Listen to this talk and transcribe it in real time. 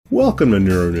Welcome to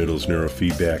NeuroNoodle's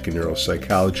Neurofeedback and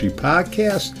Neuropsychology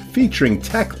podcast featuring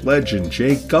tech legend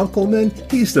Jake Gunkelman.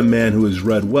 He's the man who has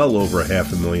read well over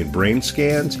 500,000 brain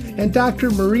scans, and Dr.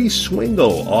 Marie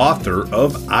Swingle, author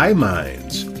of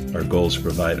iMinds. Our goal is to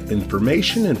provide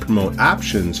information and promote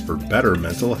options for better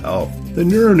mental health. The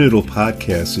NeuroNoodle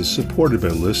podcast is supported by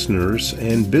listeners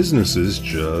and businesses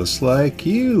just like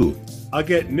you. I'll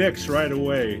get Nick's right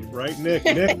away. Right, Nick?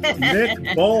 Nick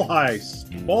Bolheis.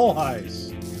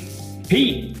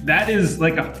 Pete, that is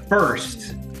like a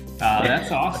first.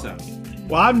 That's awesome.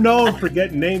 Well, I'm known for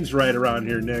getting names right around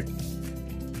here, Nick.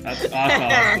 That's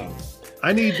awesome.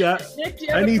 I need Nick,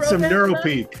 I need some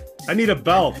NeuroPeak. I need a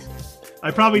belt.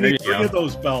 I probably need 3 of go.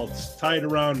 those belts tied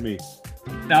around me.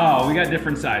 No, we got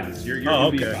different sizes. You're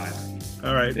gonna be fine.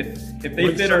 All right. If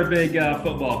they fit our big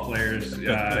football players, you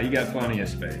got plenty of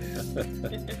space.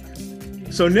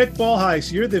 So Nick Bolheis,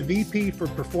 you're the VP for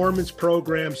Performance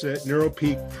Programs at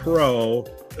NeuroPeak Pro.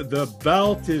 The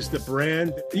belt is the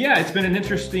brand. Yeah, it's been an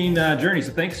interesting journey.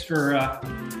 So thanks for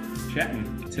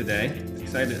chatting today.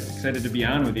 Excited to be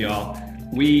on with y'all.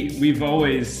 We've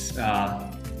always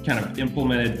kind of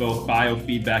implemented both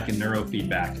biofeedback and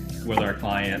neurofeedback with our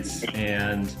clients,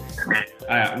 and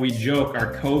we joke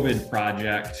our COVID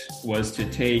project was to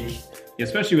take,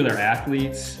 especially with our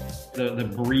athletes,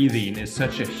 the breathing is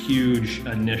such a huge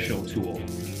initial tool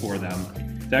for them.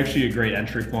 It's actually a great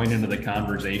entry point into the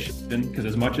conversation, because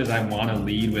as much as I want to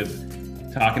lead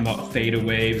with talking about theta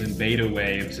waves and beta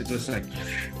waves, it just like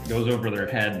goes over their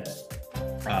head.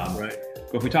 Right.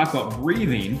 But if we talk about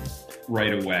breathing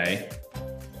right away,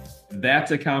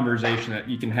 that's a conversation that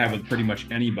you can have with pretty much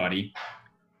anybody,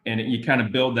 and you kind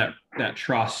of build that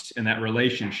trust and that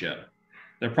relationship.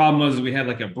 The problem was we had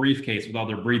like a briefcase with all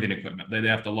their breathing equipment they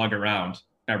have to lug around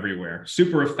everywhere.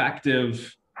 Super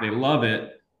effective. They love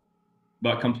it,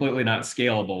 but completely not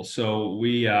scalable. So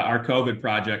our COVID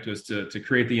project was to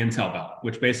create the Intel Belt,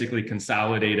 which basically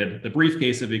consolidated the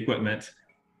briefcase of equipment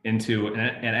into an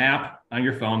app on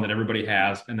your phone that everybody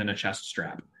has, and then a chest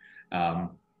strap.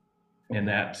 And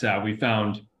that we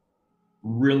found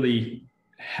really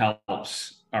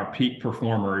helps our peak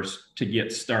performers to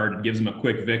get started, gives them a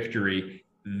quick victory.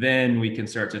 Then we can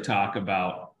start to talk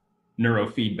about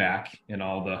neurofeedback and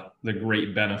all the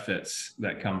great benefits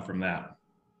that come from that.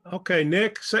 Okay,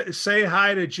 Nick, say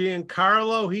hi to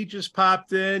Giancarlo. He just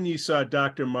popped in. You saw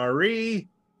Dr. Marie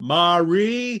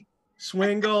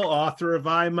Swingle, author of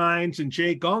iMinds, and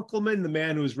Jay Gunkelman, the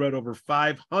man who's read over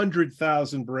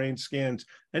 500,000 brain scans,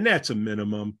 and that's a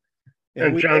minimum.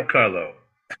 And Giancarlo.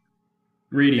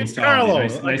 Greetings, Tom.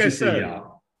 Nice to see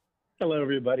y'all. Hello,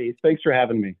 everybody. Thanks for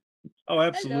having me. Oh,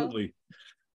 absolutely.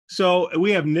 Hello. So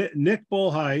we have Nick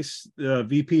Bolheis,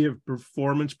 VP of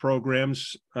Performance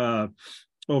Programs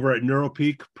over at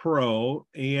NeuroPeak Pro.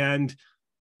 And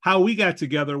how we got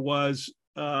together was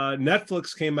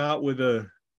Netflix came out with a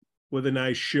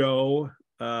nice show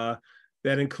that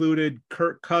included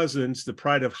Kirk Cousins, the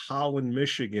pride of Holland,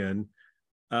 Michigan.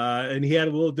 And he had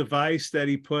a little device that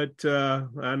he put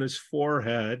on his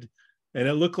forehead, and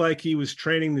it looked like he was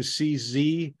training the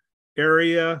CZ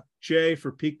area, Jay,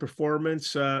 for peak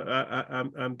performance.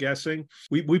 I'm guessing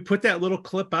we put that little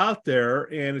clip out there,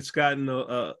 and it's gotten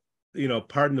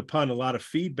pardon the pun, a lot of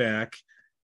feedback.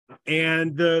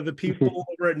 And the people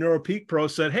over at NeuroPeak Pro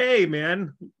said, "Hey,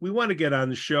 man, we want to get on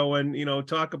the show and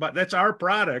talk about that's our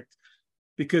product,"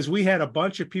 because we had a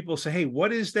bunch of people say, "Hey,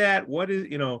 what is that? What is?"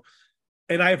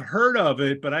 And I've heard of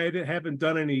it, but I haven't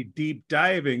done any deep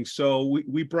diving. So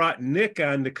we brought Nick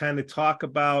on to kind of talk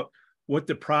about what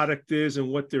the product is and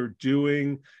what they're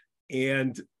doing.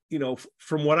 And,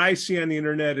 from what I see on the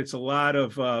internet, it's a lot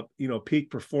of,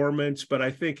 peak performance, but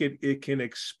I think it can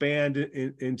expand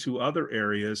into other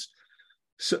areas.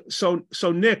 So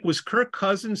Nick, was Kirk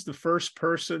Cousins the first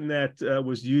person that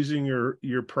was using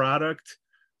your product?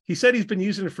 He said he's been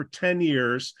using it for 10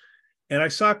 years. And I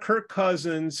saw Kirk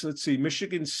Cousins,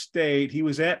 Michigan State. He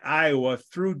was at Iowa,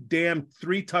 threw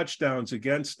 3 touchdowns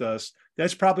against us.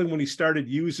 That's probably when he started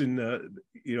using, that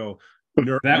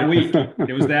week.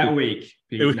 It was that week.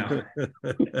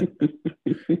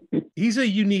 He's a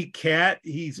unique cat.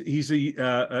 He's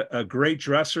a great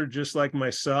dresser, just like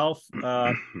myself.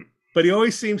 But he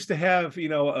always seems to have,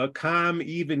 a calm,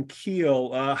 even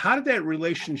keel. How did that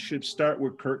relationship start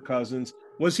with Kirk Cousins?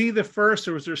 Was he the first,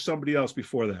 or was there somebody else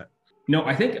before that? No,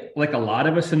 I think like a lot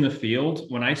of us in the field,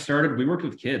 when I started, we worked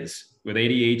with kids with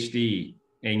ADHD,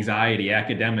 anxiety,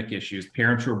 academic issues.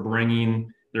 Parents were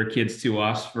bringing their kids to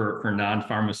us for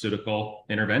non-pharmaceutical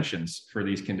interventions for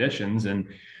these conditions. And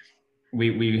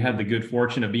we had the good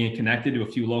fortune of being connected to a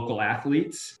few local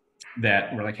athletes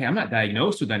that were like, hey, I'm not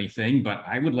diagnosed with anything, but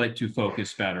I would like to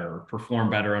focus better, or perform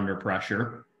better under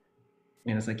pressure.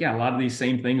 And it's like, yeah, a lot of these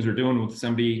same things we're doing with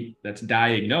somebody that's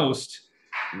diagnosed,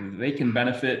 they can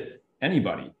benefit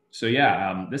anybody. So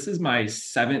yeah, this is my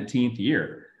 17th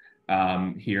year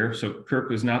here. So Kirk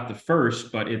was not the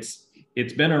first, but it's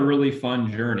been a really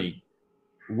fun journey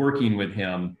working with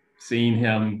him, seeing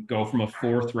him go from a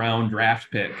 4th round draft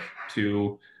pick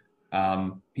to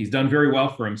he's done very well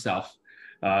for himself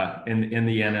in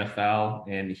the NFL,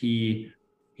 and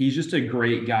he's just a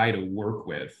great guy to work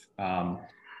with.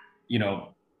 You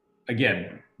know,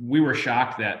 again, we were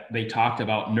shocked that they talked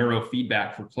about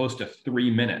neurofeedback for close to 3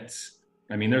 minutes.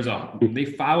 I mean, they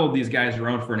followed these guys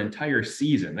around for an entire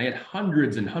season. They had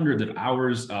hundreds and hundreds of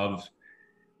hours of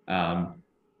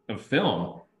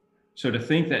film. So to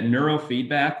think that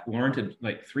neurofeedback warranted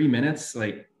like 3 minutes,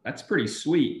 like that's pretty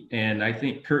sweet. And I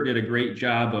think Kurt did a great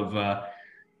job of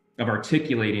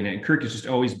articulating it. And Kirk has just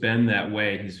always been that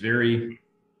way. He's very,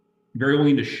 very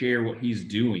willing to share what he's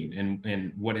doing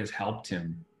and what has helped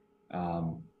him.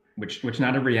 Which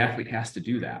not every athlete has to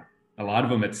do that. A lot of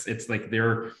them, it's like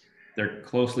their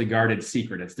closely guarded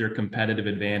secret. It's their competitive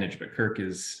advantage. But Kirk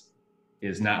is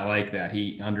not like that.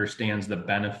 He understands the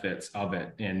benefits of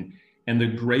it and the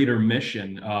greater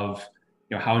mission of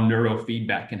how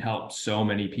neurofeedback can help so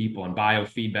many people and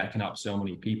biofeedback can help so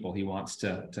many people. He wants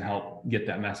to help get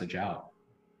that message out.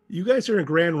 You guys are in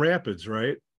Grand Rapids,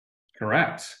 right?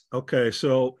 Correct. Okay,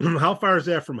 so how far is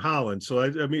that from Holland? So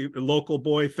I mean, a local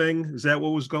boy thing, is that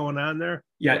what was going on there?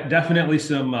 Yeah, definitely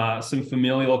some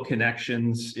familial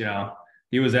connections.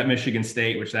 He was at Michigan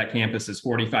State, which that campus is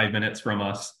 45 minutes from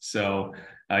us. So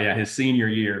yeah, his senior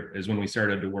year is when we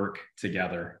started to work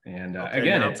together. And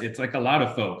again, it's like a lot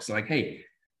of folks like, hey,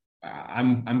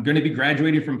 I'm going to be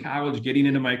graduating from college, getting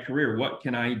into my career. What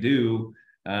can I do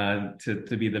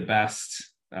to be the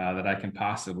best that I can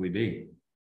possibly be?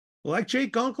 Like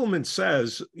Jake Gunkelman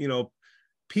says,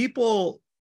 people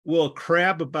will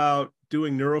crab about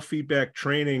doing neurofeedback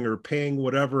training or paying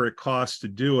whatever it costs to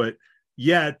do it.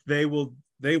 Yet they will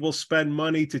spend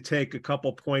money to take a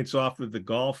couple points off of the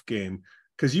golf game,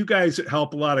 because you guys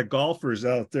help a lot of golfers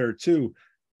out there too.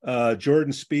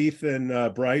 Jordan Spieth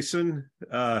and Bryson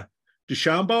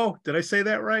DeChambeau. Did I say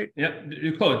that right? Yep,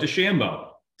 you're close. DeChambeau.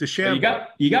 DeChambeau.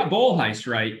 You got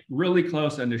Bolheist right, really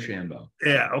close on DeChambeau.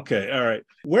 Yeah. Okay. All right.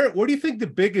 Where do you think the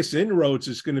biggest inroads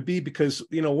is going to be? Because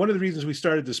one of the reasons we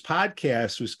started this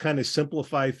podcast was kind of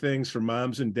simplify things for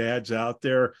moms and dads out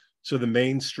there, so the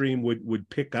mainstream would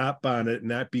pick up on it and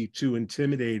not be too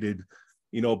intimidated,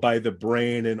 by the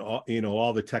brain and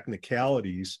all the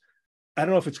technicalities. I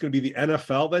don't know if it's going to be the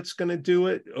NFL that's going to do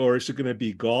it, or is it going to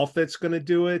be golf that's going to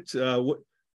do it?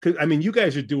 I mean, you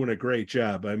guys are doing a great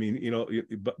job. I mean,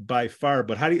 by far.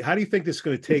 But how do you think this is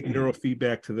going to take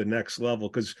neurofeedback to the next level?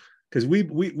 Because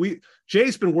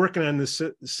Jay's been working on this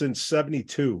since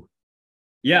 '72.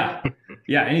 Yeah,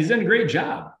 and he's done a great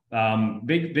job.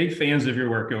 Big fans of your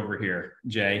work over here,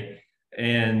 Jay.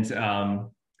 And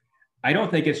I don't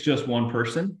think it's just one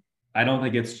person. I don't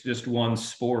think it's just one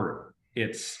sport.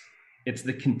 It's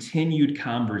the continued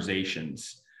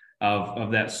conversations of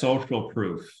that social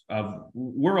proof of,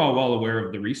 we're all well aware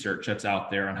of the research that's out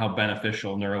there on how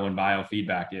beneficial neuro and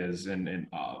biofeedback is and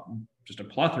just a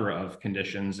plethora of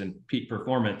conditions and peak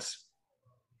performance.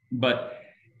 But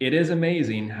it is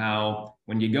amazing how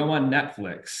when you go on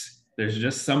Netflix, there's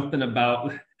just something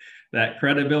about that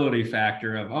credibility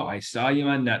factor of, oh, I saw you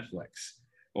on Netflix.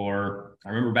 Or I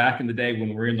remember back in the day when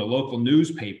we were in the local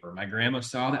newspaper, my grandma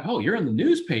saw that, oh, you're in the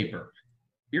newspaper.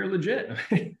 You're legit.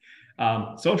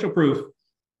 Social proof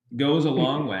goes a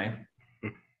long way.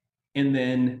 And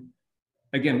then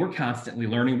again, we're constantly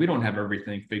learning. We don't have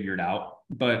everything figured out,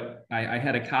 but I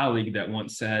had a colleague that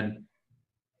once said,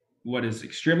 what is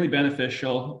extremely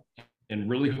beneficial and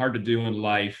really hard to do in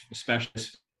life, especially in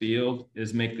this field,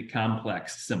 is make the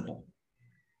complex simple.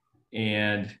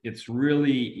 And it's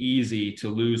really easy to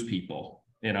lose people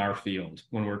in our field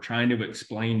when we're trying to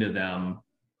explain to them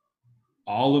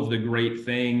all of the great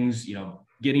things,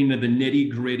 getting to the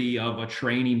nitty gritty of a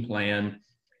training plan.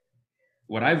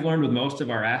 What I've learned with most of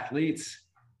our athletes,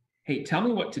 hey, tell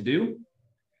me what to do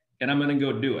and I'm going to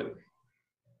go do it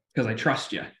because I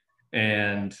trust you.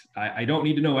 And I don't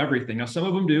need to know everything. Now, some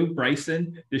of them do.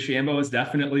 Bryson DeChambeau is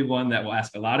definitely one that will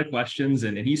ask a lot of questions,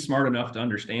 and he's smart enough to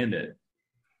understand it.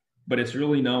 But it's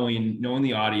really knowing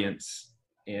the audience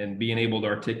and being able to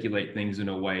articulate things in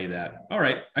a way that, all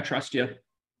right, I trust you,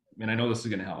 and I know this is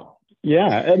going to help.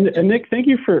 Yeah, and Nick, thank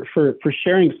you for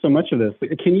sharing so much of this.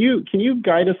 Can you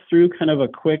guide us through kind of a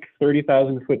quick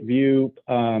 30,000 foot view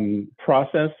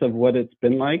process of what it's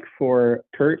been like for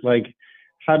Kurt? Like,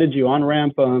 how did you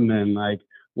on-ramp him, and like,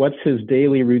 what's his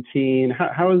daily routine?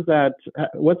 How is that?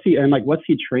 What's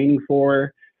he training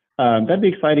for? That'd be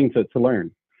exciting to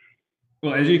learn.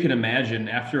 Well, as you can imagine,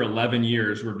 after 11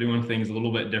 years, we're doing things a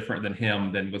little bit different than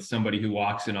him than with somebody who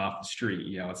walks in off the street.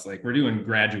 You know, it's like we're doing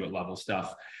graduate level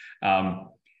stuff.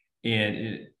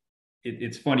 And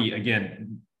it's funny,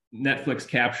 again, Netflix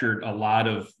captured a lot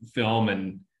of film,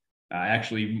 and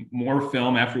actually more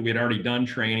film after we had already done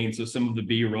training. So some of the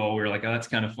B-roll, we were like, oh, that's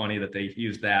kind of funny that they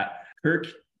used that. Kirk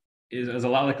is a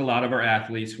lot like a lot of our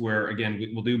athletes, where,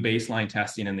 again, we'll do baseline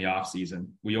testing in the off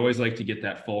season. We always like to get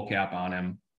that full cap on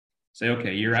him. Say,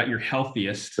 okay, you're at your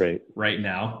healthiest right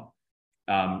now.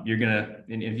 You're gonna,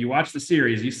 and if you watch the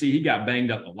series, you see he got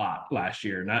banged up a lot last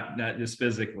year, not just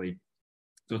physically.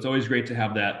 So it's always great to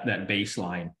have that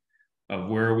baseline of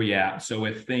where are we at. So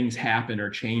if things happen or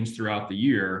change throughout the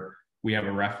year, we have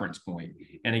a reference point.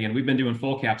 And again, we've been doing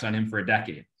full caps on him for a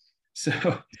decade.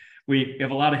 So we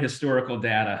have a lot of historical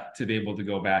data to be able to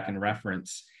go back and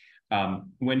reference.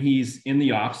 When he's in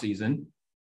the off season,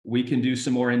 we can do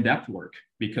some more in-depth work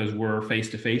because we're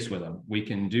face-to-face with them. We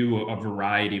can do a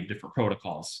variety of different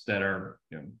protocols that are,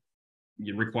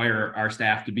 you require our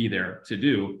staff to be there to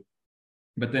do.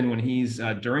 But then when he's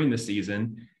during the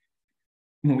season,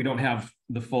 when we don't have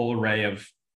the full array of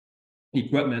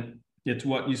equipment, it's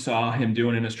what you saw him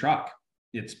doing in his truck.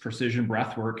 It's precision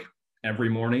breath work every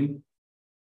morning,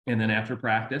 and then after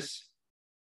practice.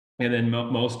 And then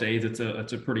most days it's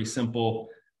a pretty simple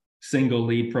single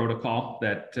lead protocol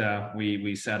that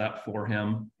we set up for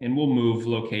him, and we'll move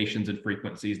locations and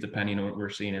frequencies depending on what we're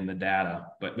seeing in the data.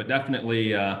 But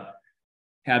definitely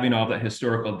having all that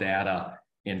historical data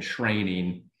in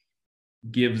training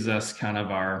gives us kind of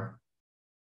our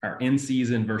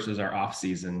in-season versus our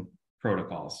off-season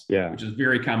protocols, which is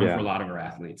very common for a lot of our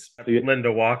athletes.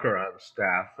 Linda Walker on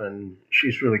staff, and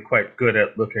she's really quite good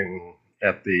at looking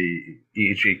at the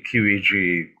EEG,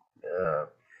 QEEG,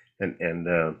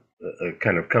 and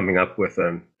kind of coming up with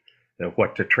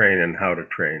what to train and how to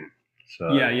train.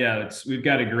 So we've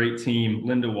got a great team.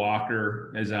 Linda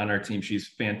Walker is on our team. She's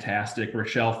fantastic.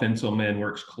 Rochelle Finselman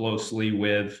works closely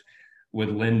with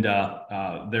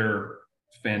Linda. They're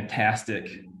fantastic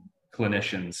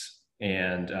clinicians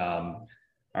and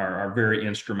are very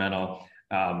instrumental.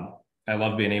 I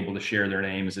love being able to share their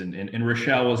names. And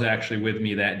Rochelle was actually with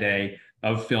me that day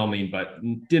of filming, but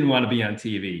didn't want to be on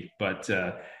TV. But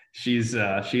she's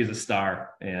a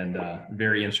star and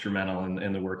very instrumental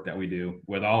in the work that we do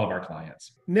with all of our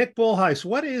clients. Nick Bullheis,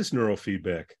 what is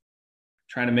neurofeedback?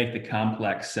 Trying to make the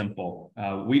complex simple.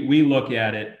 We look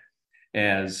at it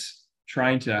as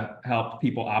trying to help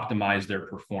people optimize their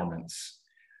performance,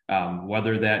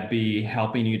 whether that be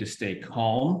helping you to stay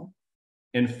calm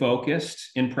and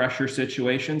focused in pressure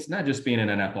situations, not just being an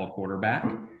NFL quarterback,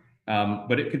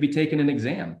 but it could be taking an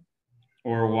exam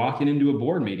or walking into a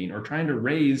board meeting or trying to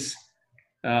raise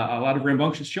a lot of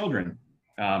rambunctious children.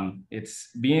 It's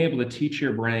being able to teach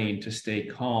your brain to stay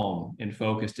calm and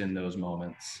focused in those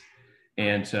moments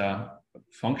and to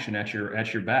function at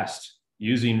your best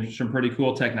using some pretty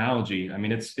cool technology. I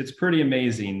mean, it's pretty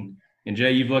amazing. And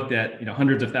Jay, you've looked at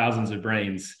hundreds of thousands of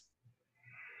brains.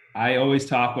 I always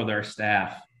talk with our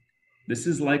staff. This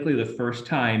is likely the first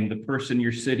time the person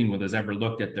you're sitting with has ever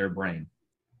looked at their brain.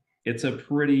 It's a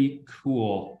pretty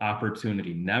cool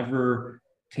opportunity. Never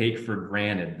take for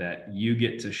granted that you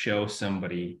get to show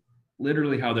somebody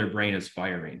literally how their brain is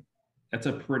firing. That's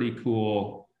a pretty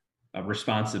cool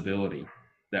responsibility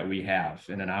that we have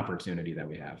and an opportunity that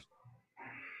we have.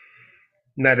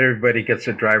 Not everybody gets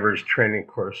a driver's training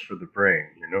course for the brain,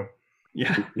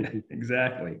 Yeah,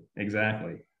 exactly.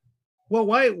 Well,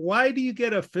 why do you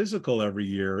get a physical every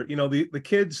year? The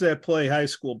kids that play high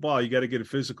school ball, you got to get a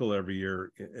physical every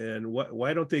year. And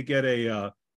why don't they get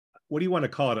what do you want to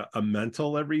call it? A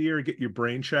mental every year? Get your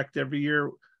brain checked every year?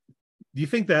 Do you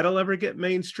think that'll ever get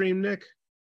mainstream, Nick?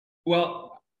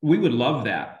 Well, we would love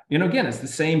that. Again, it's the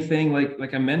same thing.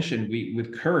 Like I mentioned,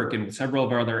 with Kirk and with several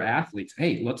of our other athletes.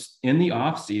 Hey, let's in the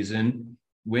off season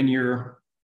when you're,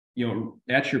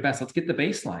 at your best, let's get the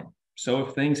baseline. So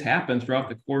if things happen throughout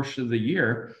the course of the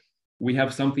year, we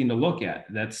have something to look at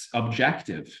that's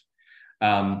objective.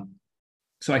 So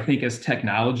I think as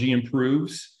technology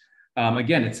improves,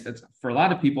 again, it's for a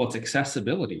lot of people, it's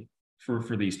accessibility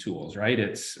for these tools, right?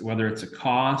 It's whether it's a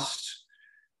cost,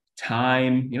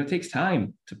 time, it takes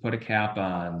time to put a cap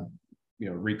on,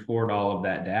 record all of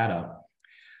that data.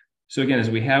 So again, as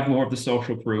we have more of the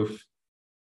social proof,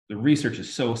 the research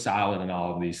is so solid in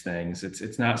all of these things.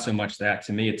 It's not so much that.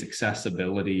 To me, it's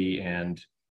accessibility and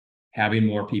having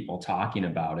more people talking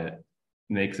about it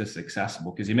makes this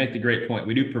accessible. Because you make the great point.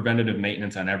 We do preventative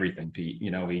maintenance on everything, Pete.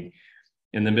 We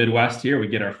in the Midwest here, we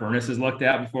get our furnaces looked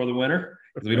at before the winter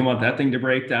because we don't want that thing to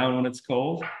break down when it's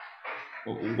cold.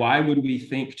 But why would we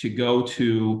think to go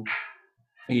to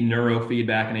a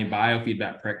neurofeedback and a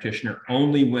biofeedback practitioner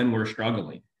only when we're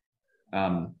struggling?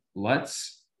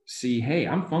 Let's see, hey,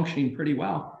 I'm functioning pretty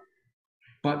well,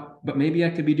 but maybe I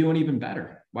could be doing even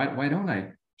better. Why don't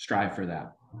I strive for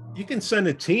that? You can send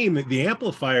a team. The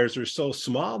amplifiers are so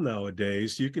small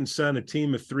nowadays. You can send a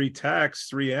team of 3 techs,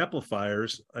 3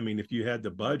 amplifiers. I mean, if you had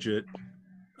the budget,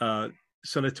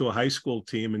 send it to a high school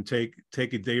team and take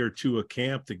a day or two of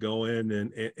camp to go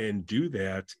in and do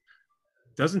that.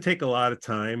 Doesn't take a lot of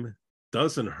time,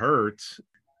 doesn't hurt,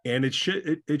 and it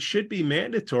should be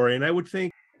mandatory. And I would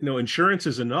think, insurance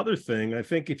is another thing. I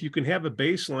think if you can have a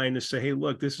baseline to say, hey,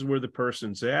 look, this is where the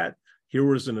person's at. Here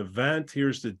was an event.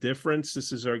 Here's the difference.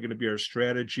 This is going to be our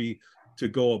strategy to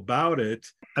go about it.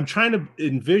 I'm trying to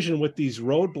envision what these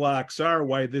roadblocks are,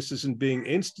 why this isn't being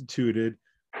instituted,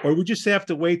 or we just have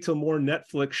to wait till more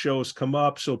Netflix shows come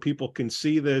up so people can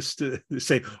see this to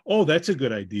say, oh, that's a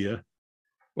good idea.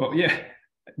 Well, yeah,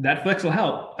 Netflix will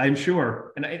help, I'm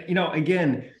sure. And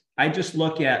again, I just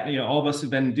look at, all of us have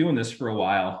been doing this for a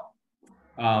while.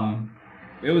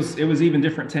 It was even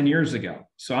different 10 years ago.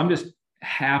 So I'm just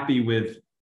happy with,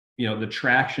 the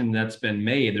traction that's been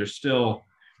made. There's still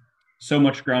so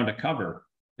much ground to cover.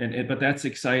 But that's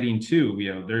exciting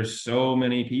too. There's so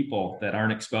many people that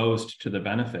aren't exposed to the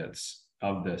benefits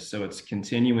of this. So it's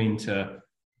continuing to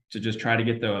just try to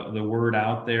get the word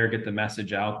out there, get the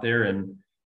message out there. And,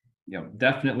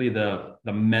 definitely the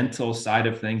mental side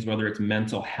of things, whether it's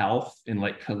mental health in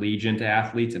like collegiate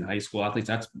athletes and high school athletes,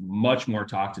 that's much more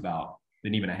talked about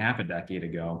than even a half a decade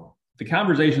ago. The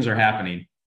conversations are happening.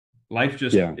 Life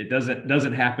just, it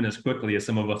doesn't happen as quickly as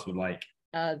some of us would like.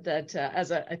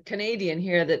 As a Canadian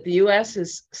here, that the US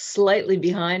is slightly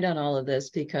behind on all of this,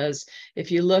 because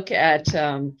if you look at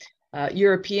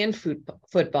European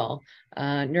football,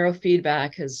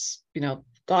 neurofeedback has,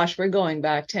 gosh, we're going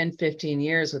back 10, 15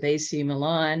 years with AC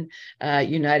Milan,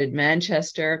 United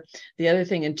Manchester. The other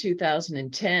thing, in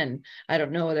 2010, I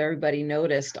don't know whether everybody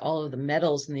noticed all of the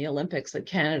medals in the Olympics that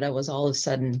Canada was all of a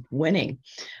sudden winning.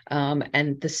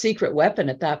 And the secret weapon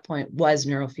at that point was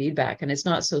neurofeedback, and it's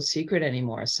not so secret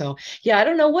anymore. So yeah, I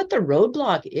don't know what the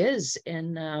roadblock is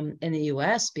in the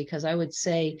US, because I would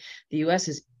say the US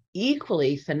is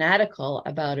equally fanatical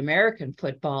about American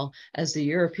football as the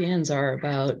Europeans are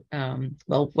about,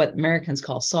 what Americans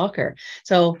call soccer.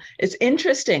 So it's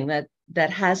interesting that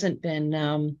hasn't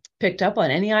been picked up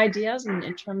on. Any ideas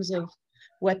in terms of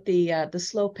what the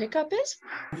slow pickup is?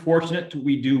 Fortunate,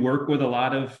 we do work with a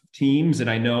lot of teams, and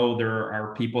I know there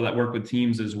are people that work with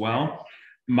teams as well.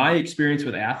 My experience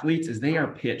with athletes is they are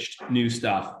pitched new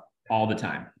stuff all the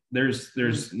time.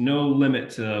 There's no limit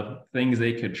to things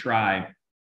they could try.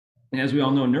 And as we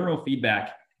all know,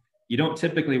 neurofeedback, you don't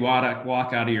typically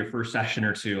walk out of your first session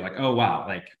or two like, oh, wow,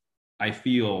 like I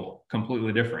feel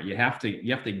completely different. You have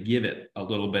to give it a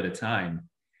little bit of time.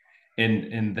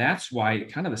 And that's why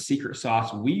kind of the secret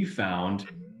sauce we found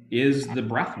is the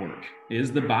breath work,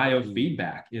 is the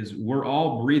biofeedback, is we're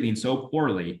all breathing so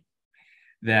poorly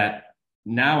that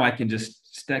now I can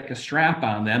just stick a strap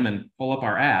on them and pull up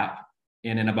our app,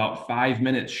 and in about 5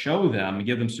 minutes, show them,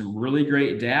 give them some really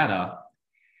great data,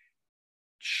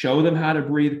 show them how to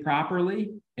breathe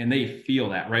properly, and they feel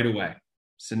that right away.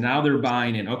 So now they're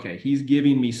buying in, okay, he's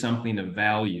giving me something of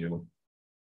value.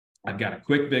 I've got a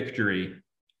quick victory.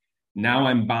 Now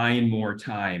I'm buying more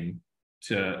time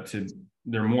to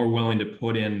they're more willing to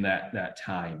put in that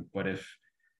time. But if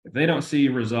they don't see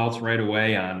results right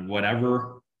away on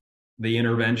whatever the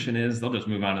intervention is, they'll just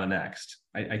move on to the next.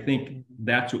 I think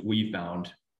that's what we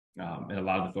found. And a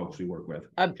lot of the folks we work with.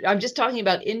 I'm just talking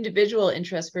about individual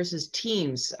interest versus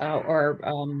teams or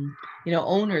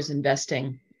owners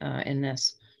investing in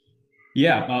this.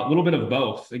 Yeah, a little bit of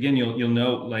both. Again, you'll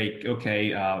note like,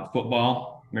 okay,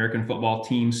 football, American football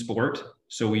team sport.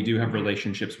 So we do have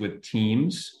relationships with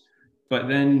teams, but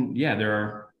then, yeah, there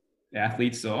are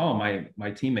athletes. So, oh, my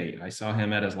teammate, I saw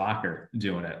him at his locker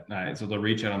doing it. So they'll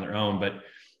reach out on their own. But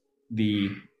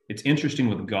it's interesting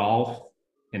with golf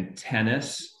and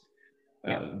tennis.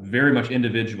 Very much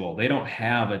individual. They don't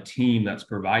have a team that's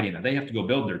providing that. They have to go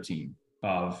build their team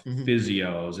of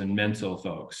physios and mental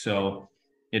folks. So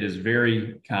it is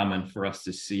very common for us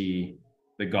to see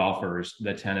the golfers,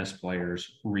 the tennis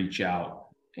players reach out.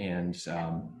 And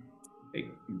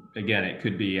it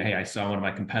could be, hey, I saw one of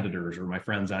my competitors or my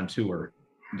friends on tour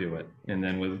do it. And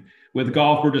then with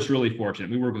golf, we're just really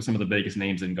fortunate. We work with some of the biggest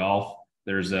names in golf.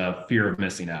 There's a fear of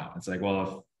missing out. It's like, well,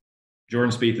 if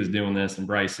Jordan Spieth is doing this, and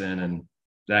Bryson and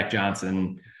Zach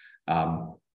Johnson.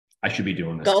 I should be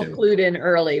doing this golf too. Clued in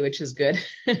early, which is good.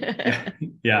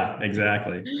 Yeah,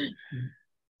 exactly.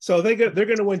 So they're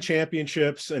going to win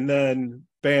championships, and then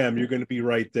bam, you're going to be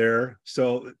right there.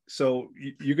 So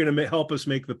you're going to help us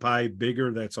make the pie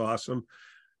bigger. That's awesome.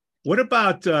 What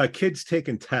about kids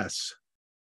taking tests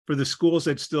for the schools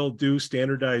that still do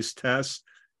standardized tests?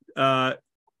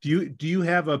 Do you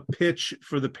have a pitch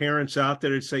for the parents out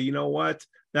there to say, you know what?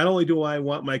 Not only do I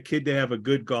want my kid to have a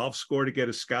good golf score to get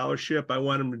a scholarship, I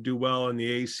want him to do well in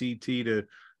the ACT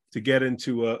to get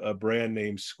into a brand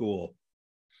name school.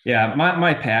 Yeah,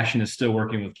 my passion is still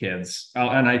working with kids,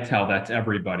 and I tell that to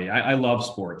everybody. I love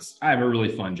sports. I have a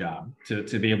really fun job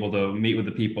to be able to meet with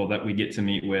the people that we get to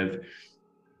meet with.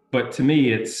 But to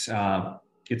me, it's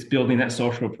building that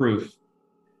social proof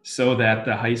so that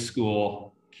the high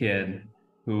school kid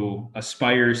who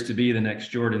aspires to be the next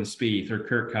Jordan Spieth or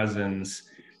Kirk Cousins,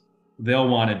 they'll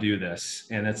want to do this.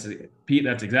 And that's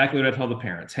exactly what I tell the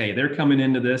parents. Hey, they're coming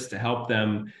into this to help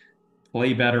them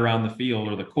play better on the field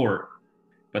or the court.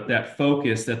 But that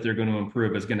focus that they're going to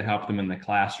improve is going to help them in the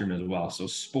classroom as well. So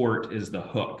sport is the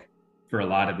hook for a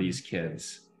lot of these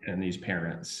kids and these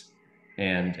parents.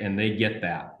 And they get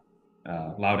that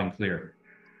loud and clear.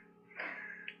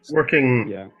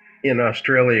 Working in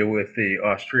Australia with the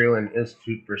Australian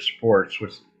Institute for Sports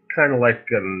was kind of like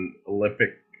an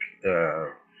Olympic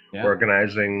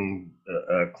organizing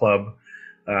club.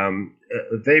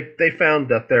 They found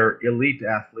that their elite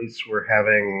athletes were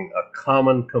having a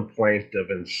common complaint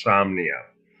of insomnia,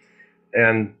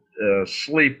 and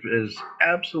sleep is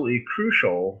absolutely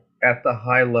crucial at the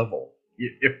high level.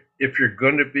 If you're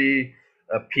going to be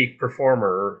a peak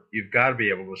performer, you've got to be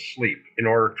able to sleep in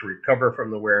order to recover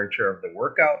from the wear and tear of the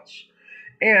workouts.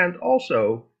 And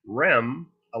also, REM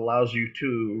allows you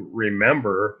to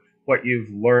remember what you've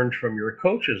learned from your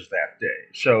coaches that day.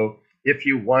 So if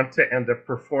you want to end up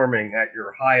performing at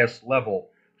your highest level,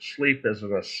 sleep is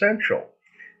an essential.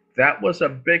 That was a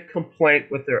big complaint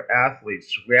with their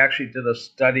athletes. We actually did a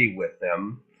study with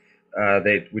them.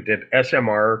 We did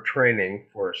SMR training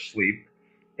for sleep,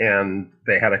 and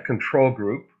they had a control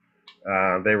group.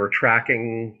 They were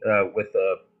tracking with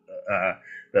the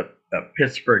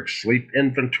Pittsburgh Sleep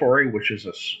Inventory, which is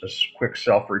a quick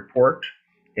self-report,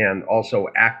 and also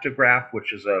Actigraph,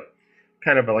 which is a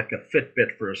kind of like a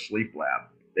Fitbit for a sleep lab,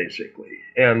 basically.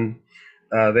 And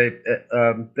they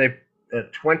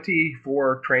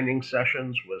 24 training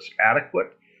sessions was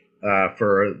adequate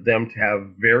for them to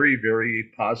have very, very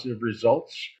positive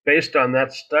results. Based on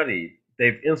that study,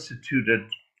 they've instituted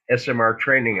SMR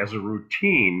training as a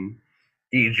routine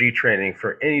EEG training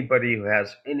for anybody who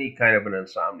has any kind of an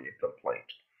insomnia complaint.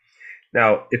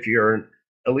 Now, if you're an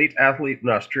elite athlete in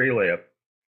Australia,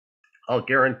 I'll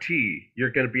guarantee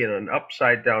you're going to be in an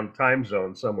upside down time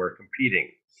zone somewhere competing.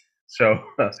 So,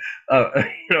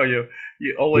 you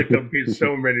only compete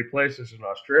so many places in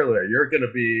Australia. You're going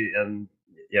to be in,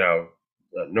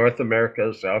 North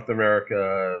America, South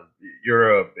America,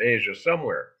 Europe, Asia,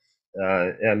 somewhere.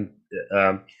 And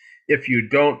if you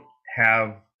don't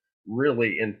have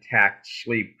really intact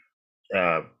sleep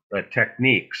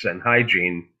techniques and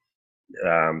hygiene,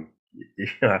 you're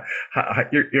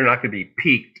not going to be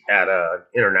peaked at an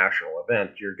international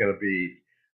event. You're going to be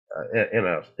in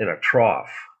a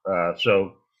trough.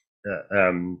 So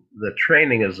the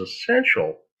training is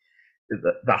essential.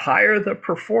 The higher the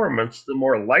performance, the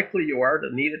more likely you are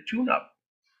to need a tune-up.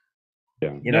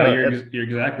 Yeah, you're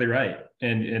exactly right.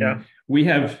 And we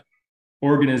have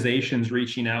organizations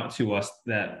reaching out to us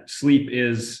that sleep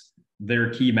is their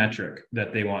key metric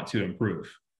that they want to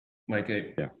improve.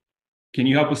 Can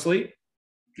you help with sleep?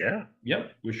 Yeah.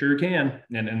 Yep, we sure can.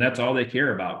 And that's all they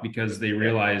care about, because they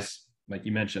realize, like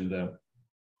you mentioned,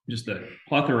 just the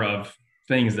plethora of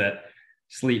things that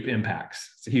sleep impacts.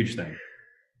 It's a huge thing.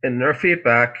 In their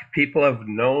feedback, people have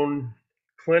known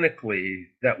clinically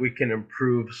that we can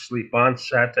improve sleep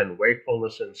onset and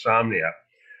wakefulness insomnia.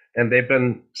 And they've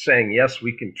been saying, yes,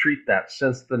 we can treat that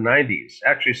since the 90s,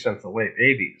 actually since the late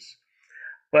 80s.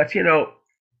 But,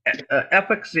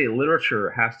 efficacy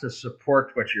literature has to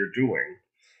support what you're doing.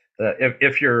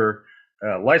 If your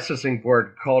licensing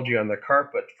board called you on the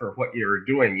carpet for what you were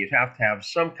doing, you'd have to have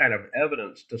some kind of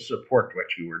evidence to support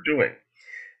what you were doing.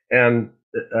 And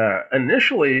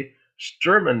initially,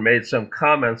 Sturman made some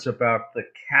comments about the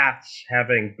cats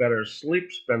having better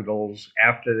sleep spindles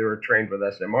after they were trained with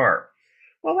SMR.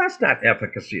 Well, that's not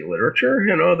efficacy literature.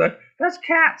 That's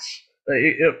cats.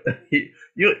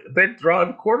 They'd draw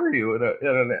and quarter you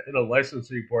in a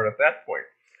licensing board at that point.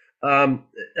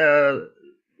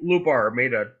 Lubar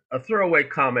made a throwaway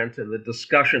comment in the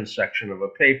discussion section of a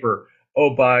paper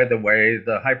oh, by the way,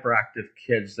 the hyperactive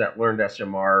kids that learned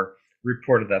SMR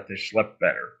reported that they slept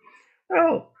better.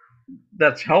 Well,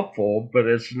 that's helpful, but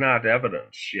it's not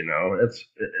evidence.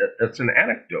 It's an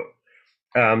anecdote.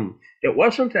 It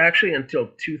wasn't actually until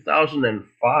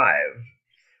 2005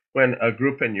 when a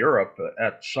group in Europe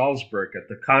at Salzburg at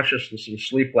the Consciousness and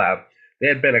Sleep Lab, they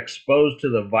had been exposed to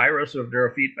the virus of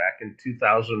neurofeedback in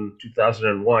 2000,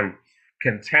 2001,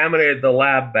 contaminated the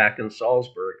lab back in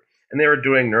Salzburg, and they were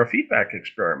doing neurofeedback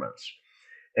experiments.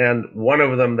 And one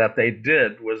of them that they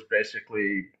did was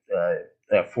basically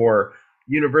for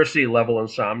university level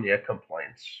insomnia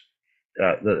complaints,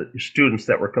 the students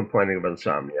that were complaining of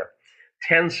insomnia.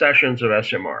 10 sessions of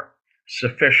SMR,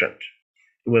 sufficient.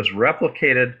 It was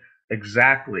replicated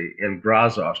exactly in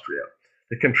Graz, Austria.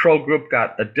 The control group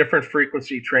got a different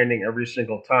frequency training every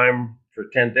single time for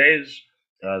 10 days.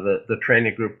 The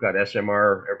training group got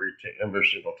SMR every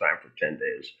single time for 10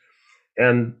 days.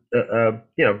 And,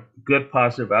 good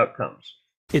positive outcomes.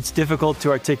 It's difficult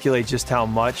to articulate just how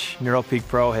much NeuroPeak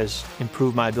Pro has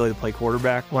improved my ability to play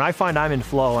quarterback. When I find I'm in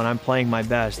flow and I'm playing my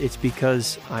best, it's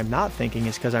because I'm not thinking,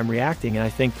 it's because I'm reacting. And I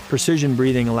think precision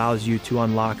breathing allows you to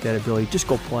unlock that ability. Just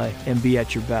go play and be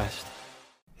at your best.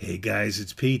 Hey guys,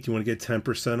 it's Pete. You want to get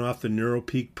 10% off the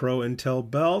NeuroPeak Pro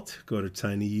Intel belt? Go to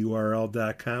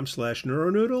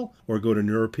tinyurl.com/neuronoodle or go to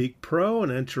NeuroPeak Pro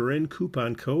and enter in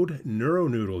coupon code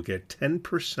NeuroNoodle. Get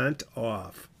 10%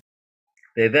 off.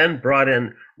 They then brought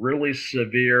in really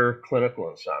severe clinical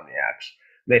insomniacs.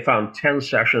 They found 10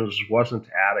 sessions wasn't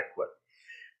adequate.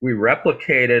 We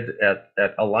replicated at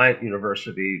Alliant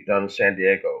University down in San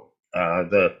Diego,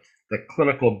 the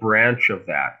clinical branch of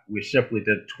that. We simply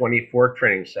did 24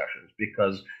 training sessions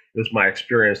because it was my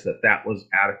experience that was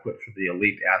adequate for the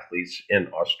elite athletes in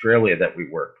Australia that we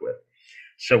worked with.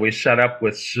 So we set up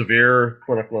with severe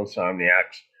clinical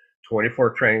insomniacs,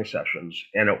 24 training sessions,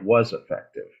 and it was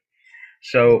effective.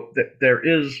 So there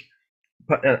is,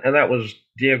 and that was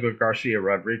Diego Garcia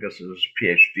Rodriguez's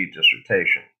PhD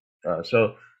dissertation.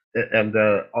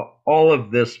 All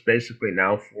of this basically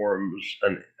now forms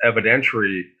an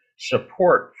evidentiary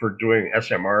support for doing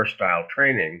SMR style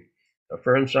training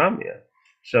for insomnia.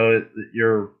 So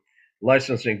your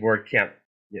licensing board can't,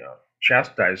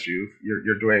 chastise you.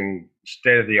 You're doing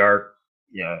state of the art,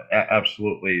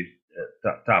 absolutely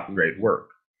top grade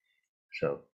work.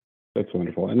 So. That's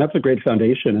wonderful. And that's a great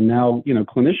foundation. And now,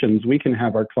 clinicians, we can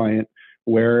have our client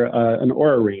wear an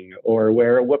Oura ring or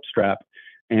wear a whoop strap.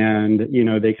 And,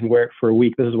 they can wear it for a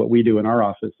week. This is what we do in our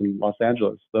office in Los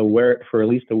Angeles. They'll wear it for at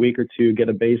least a week or two, get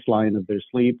a baseline of their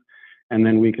sleep. And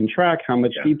then we can track how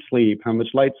much deep sleep, how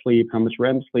much light sleep, how much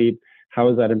REM sleep, how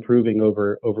is that improving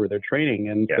over their training.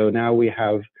 And so now we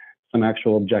have some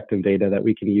actual objective data that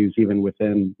we can use even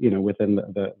within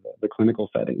the clinical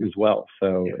setting as well.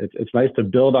 So it's nice to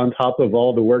build on top of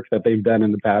all the work that they've done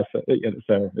in the past. So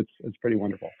it's pretty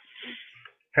wonderful.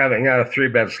 Having had a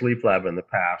 3-bed sleep lab in the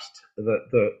past,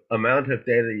 the amount of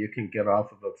data you can get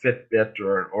off of a Fitbit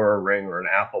or an Oura Ring or an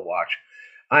Apple Watch,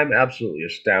 I'm absolutely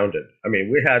astounded. I mean,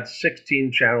 we had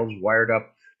 16 channels wired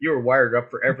up. You were wired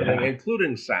up for everything,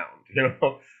 including sound,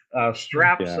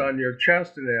 straps on your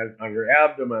chest and on your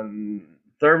abdomen,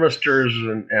 thermistors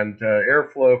and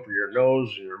airflow for your nose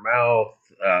and your mouth,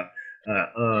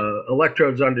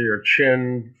 electrodes under your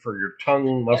chin for your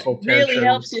tongue muscle tension. Really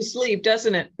helps you sleep,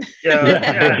 doesn't it?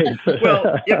 Yeah.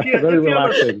 Well, if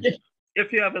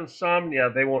you have insomnia,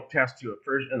 they won't test you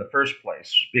in the first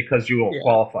place because you won't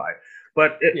qualify.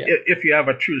 But if you have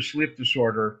a true sleep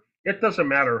disorder, it doesn't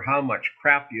matter how much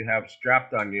crap you have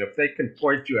strapped on you. If they can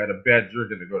point you at a bed, you're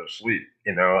going to go to sleep.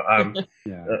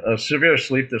 Severe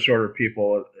sleep disorder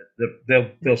people,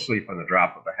 they'll sleep on the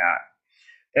drop of a hat.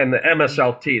 And the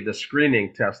MSLT, the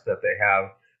screening test that they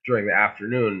have during the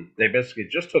afternoon, they basically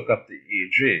just hook up the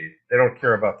EEG. They don't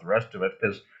care about the rest of it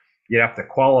because you have to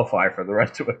qualify for the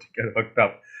rest of it to get hooked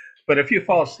up. But if you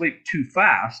fall asleep too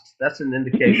fast, that's an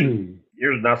indication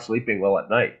you're not sleeping well at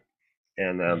night.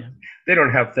 And they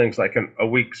don't have things like a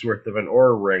week's worth of an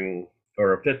Oura Ring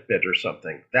or a Fitbit or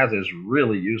something. That is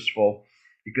really useful.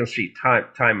 You can see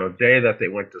time of day that they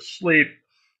went to sleep.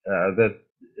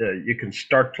 You can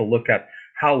start to look at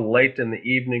how late in the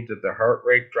evening did the heart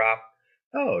rate drop.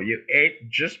 Oh, you ate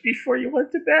just before you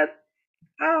went to bed?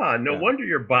 No wonder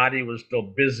your body was still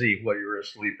busy while you were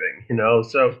sleeping.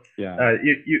 So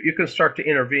you can start to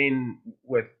intervene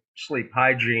with sleep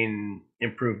hygiene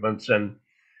improvements. And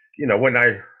when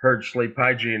I heard sleep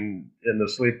hygiene in the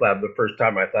sleep lab the first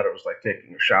time, I thought it was like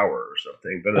taking a shower or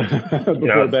something. But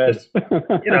before bed.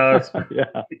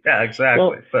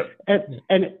 Exactly. Well,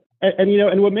 and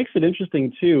And what makes it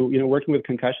interesting too, working with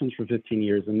concussions for 15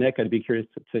 years, and Nick, I'd be curious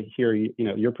to hear,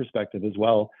 your perspective as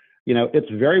well. It's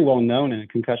very well known in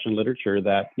concussion literature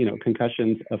that,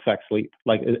 concussions affect sleep.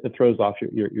 Like it throws off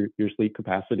your sleep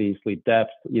capacity, sleep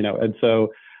depth, and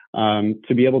so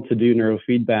to be able to do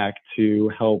neurofeedback to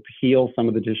help heal some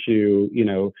of the tissue,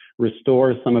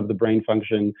 restore some of the brain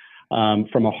function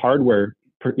from a hardware,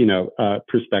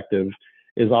 perspective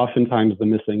is oftentimes the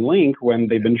missing link when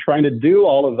they've been trying to do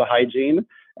all of the hygiene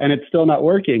and it's still not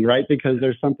working, right? Because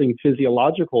there's something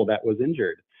physiological that was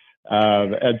injured.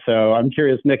 And so I'm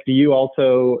curious, Nick, do you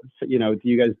also, do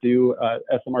you guys do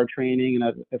SMR training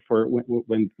for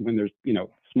when there's,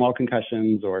 small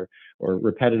concussions or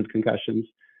repetitive concussions?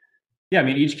 Yeah, I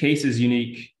mean, each case is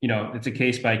unique. It's a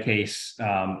case by case.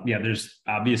 There's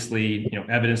obviously,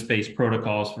 evidence-based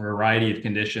protocols for a variety of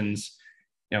conditions.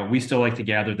 We still like to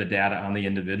gather the data on the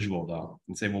individual though,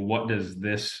 and say, well, what does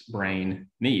this brain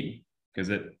need? Because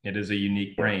it is a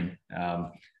unique brain.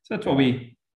 So that's what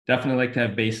we definitely like to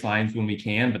have baselines when we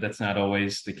can, but that's not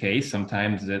always the case.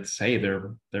 Sometimes it's, hey,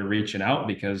 they're reaching out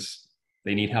because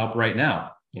they need help right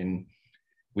now. And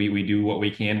we do what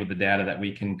we can with the data that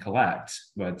we can collect.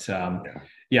 But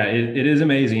it is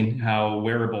amazing how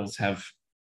wearables have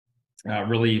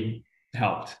really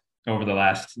helped over the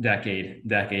last decade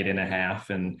and a half.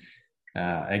 And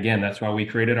again, that's why we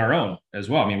created our own as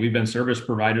well. I mean, we've been service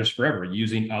providers forever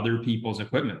using other people's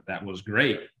equipment. That was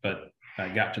great. But I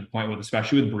got to the point with,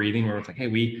 especially with breathing, where it's like,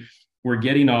 hey, we're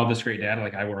getting all this great data,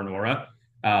 like I were an Aura.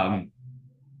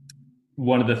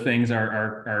 One of the things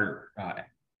our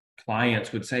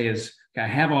clients would say is, I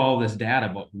have all this data,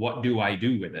 but what do I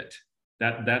do with it?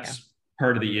 That's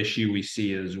part of the issue we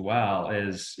see as well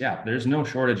is, there's no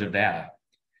shortage of data.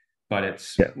 But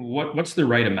it's what's the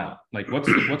right amount? Like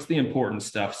what's the important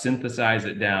stuff? Synthesize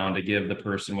it down to give the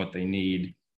person what they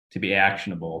need to be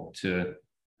actionable to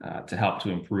help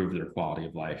to improve their quality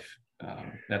of life.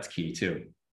 That's key too.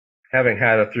 Having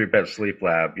had a 3-bed sleep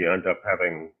lab, you end up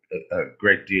having a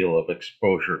great deal of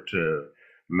exposure to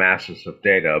masses of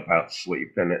data about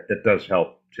sleep, and it does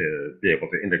help to be able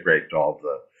to integrate all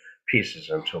the pieces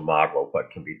into a model of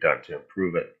what can be done to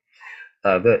improve it.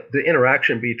 The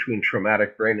interaction between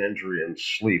traumatic brain injury and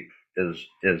sleep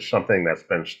is something that's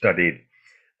been studied.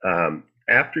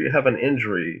 After you have an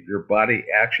injury, your body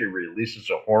actually releases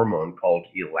a hormone called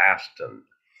elastin.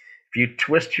 If you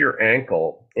twist your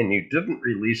ankle and you didn't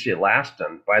release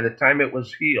elastin, by the time it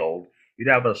was healed, you'd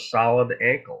have a solid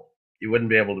ankle. You wouldn't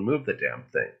be able to move the damn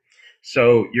thing.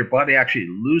 So your body actually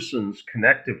loosens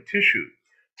connective tissue.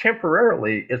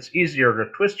 Temporarily, it's easier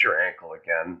to twist your ankle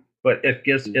again, but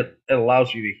it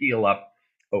allows you to heal up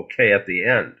okay at the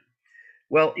end.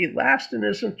 Well, elastin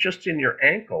isn't just in your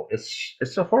ankle.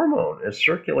 It's a hormone. It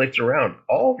circulates around.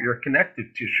 All of your connective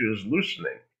tissue is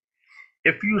loosening.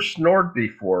 If you snored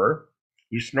before,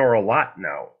 you snore a lot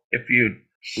now. If you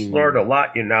snored a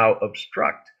lot, you now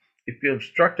obstruct. If you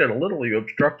obstructed a little, you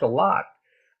obstruct a lot.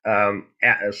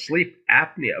 Sleep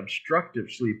apnea,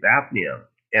 obstructive sleep apnea,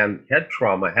 and head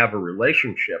trauma have a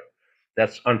relationship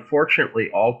that's unfortunately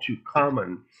all too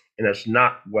common, and it's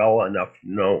not well enough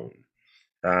known.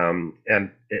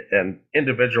 And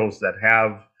individuals that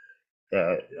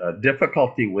have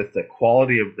difficulty with the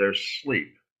quality of their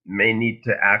sleep may need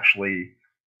to actually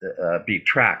be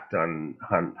tracked on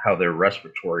how their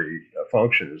respiratory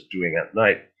function is doing at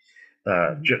night.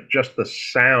 Just the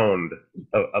sound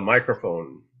of a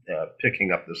microphone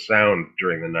picking up the sound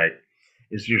during the night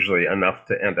is usually enough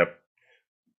to end up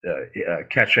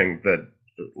catching the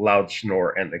loud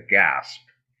snore and the gasp.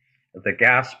 The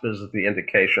gasp is the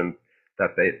indication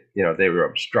that they were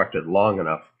obstructed long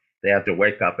enough. They had to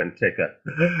wake up and take a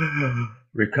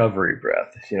recovery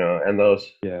breath, and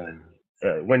those.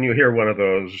 When you hear one of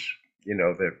those,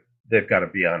 they've got to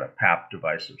be on a PAP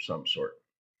device of some sort,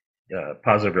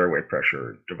 positive airway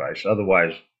pressure device.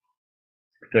 Otherwise,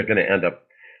 they're going to end up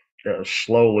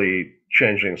slowly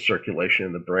changing circulation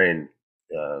in the brain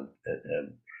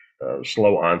and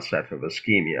slow onset of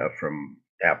ischemia from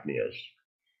apneas.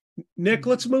 Nick,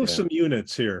 let's move some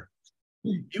units here.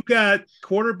 You got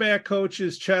quarterback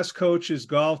coaches, chess coaches,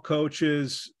 golf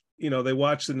coaches. They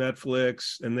watch the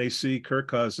Netflix and they see Kirk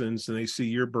Cousins and they see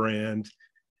your brand.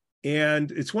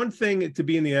 And it's one thing to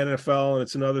be in the NFL and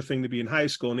it's another thing to be in high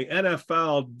school. In the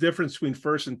NFL, difference between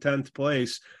first and 10th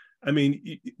place, I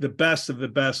mean, the best of the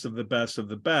best of the best of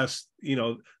the best,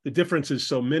 the difference is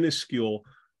so minuscule.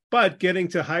 But getting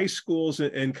to high schools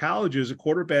and colleges, a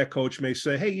quarterback coach may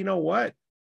say, hey, you know what?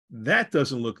 That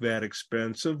doesn't look that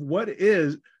expensive.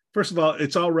 First of all,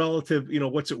 it's all relative,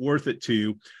 what's it worth it to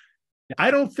you?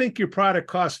 I don't think your product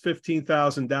costs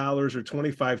 $15,000 or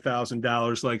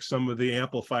 $25,000 like some of the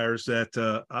amplifiers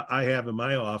that I have in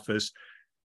my office.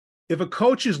 If a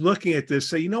coach is looking at this,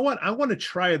 say, you know what, I want to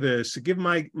try this to give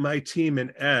my team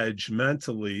an edge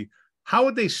mentally, how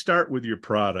would they start with your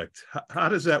product? How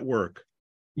does that work?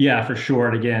 Yeah, for sure.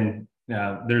 And again,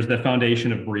 there's the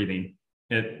foundation of breathing.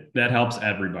 That helps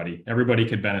everybody. Everybody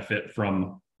could benefit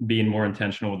from being more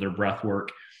intentional with their breath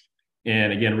work.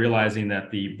 And again, realizing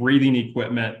that the breathing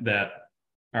equipment that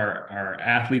our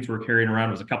athletes were carrying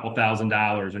around was a couple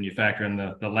 $1,000s when you factor in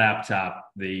the laptop,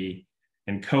 the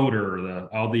encoder,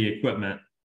 all the equipment.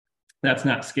 That's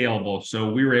not scalable.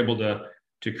 So we were able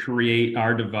to create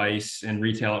our device and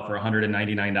retail it for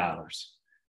 $199.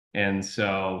 And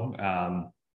so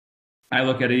I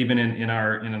look at it even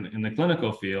in the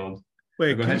clinical field.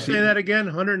 Wait, can you say that again?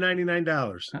 $199.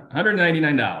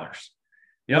 $199.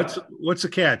 Yep. What's the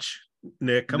catch,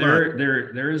 Nick? Come on.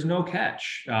 There is no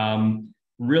catch.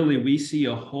 Really, we see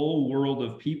a whole world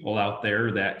of people out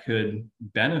there that could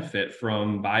benefit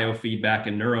from biofeedback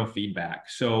and neurofeedback.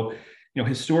 So,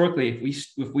 historically,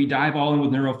 if we dive all in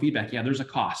with neurofeedback, yeah, there's a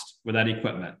cost with that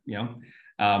equipment.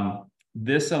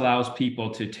 This allows people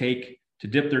to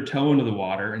dip their toe into the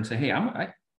water and say, hey,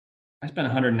 I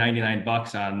spent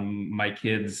 $199 on my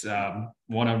kid's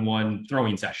one-on-one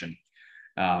throwing session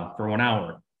for 1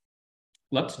 hour.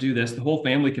 Let's do this. The whole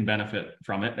family can benefit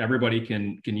from it. Everybody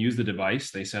can use the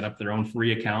device. They set up their own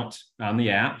free account on the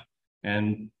app,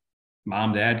 and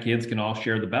mom, dad, kids can all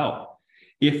share the belt.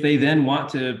 If they then want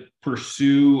to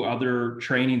pursue other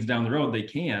trainings down the road, they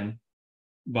can,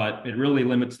 but it really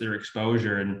limits their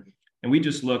exposure. And we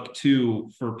just look too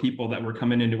for people that were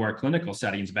coming into our clinical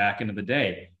settings back into the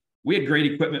day. We had great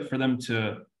equipment for them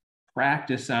to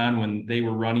practice on when they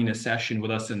were running a session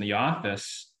with us in the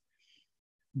office.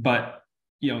 But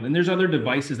and there's other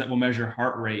devices that will measure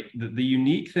heart rate. The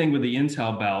unique thing with the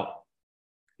Intel belt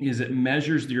is it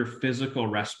measures your physical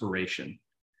respiration.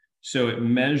 So it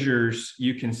measures,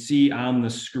 you can see on the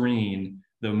screen,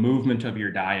 the movement of your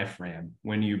diaphragm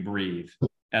when you breathe,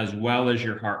 as well as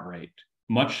your heart rate,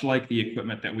 much like the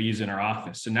equipment that we use in our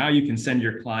office. So now you can send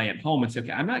your client home and say,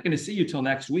 okay, I'm not going to see you till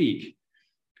next week,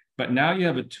 but now you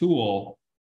have a tool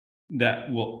that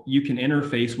you can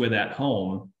interface with at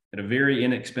home at a very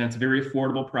inexpensive, very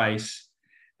affordable price.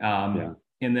 And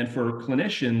then for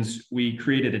clinicians, we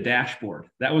created a dashboard.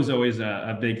 That was always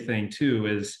a big thing too,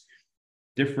 is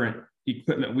different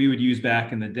equipment we would use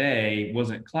back in the day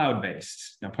wasn't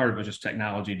cloud-based. Now, part of it was just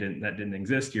technology that didn't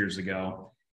exist years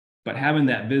ago, but having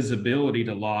that visibility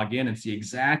to log in and see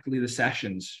exactly the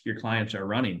sessions your clients are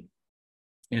running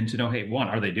and to know, hey, one,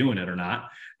 are they doing it or not?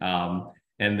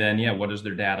 And then, what does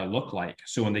their data look like?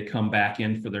 So when they come back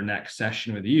in for their next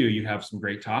session with you, you have some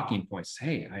great talking points.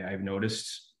 Hey, I've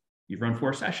noticed you've run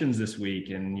 4 sessions this week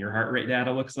and your heart rate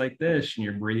data looks like this and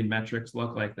your breathing metrics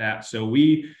look like that. So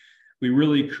we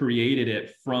really created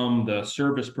it from the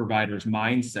service provider's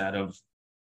mindset of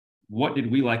what did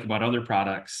we like about other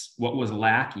products, what was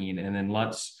lacking, and then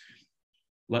let's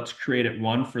create it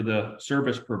one for the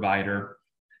service provider.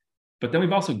 But then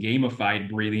we've also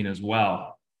gamified breathing as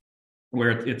well,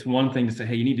 where it's one thing to say,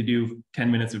 hey, you need to do 10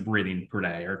 minutes of breathing per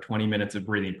day or 20 minutes of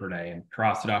breathing per day and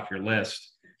cross it off your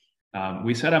list.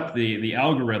 We set up the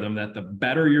algorithm that the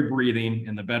better you're breathing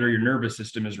and the better your nervous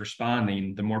system is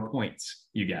responding, the more points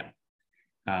you get.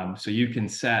 So you can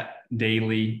set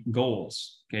daily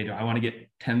goals. Okay, do I want to get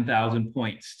 10,000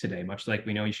 points today? Much like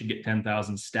we know you should get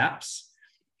 10,000 steps.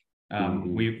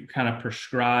 We've kind of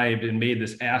prescribed and made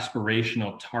this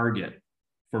aspirational target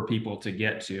for people to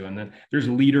get to. And then there's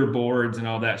leaderboards and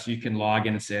all that. So you can log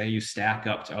in and say, hey, you stack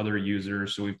up to other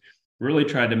users. So we've really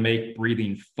tried to make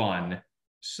breathing fun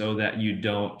so that you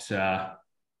don't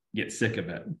get sick of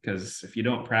it. Because if you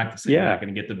don't practice it, you're not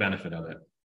going to get the benefit of it.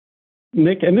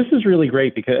 Nick, and this is really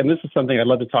great and this is something I'd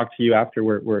love to talk to you after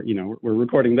we're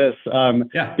recording this.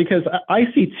 Because I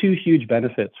see 2 huge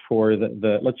benefits for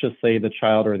the let's just say the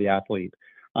child or the athlete.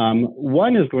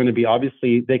 One is going to be,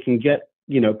 obviously they can get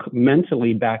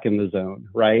mentally back in the zone,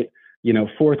 right?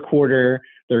 Fourth quarter,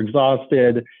 they're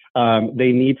exhausted.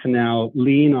 They need to now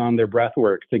lean on their breath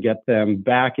work to get them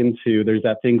back into, there's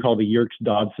that thing called the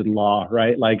Yerkes-Dodson law,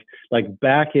 right? Like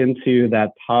back into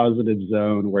that positive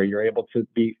zone where you're able to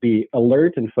be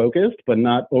alert and focused, but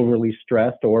not overly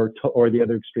stressed or the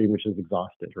other extreme, which is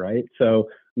exhausted, right? So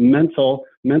mental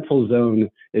zone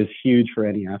is huge for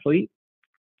any athlete.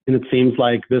 And it seems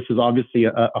like this is obviously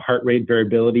a heart rate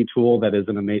variability tool that is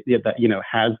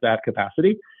has that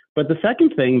capacity. But the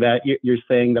second thing that you're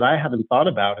saying that I haven't thought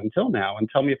about until now, and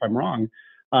tell me if I'm wrong,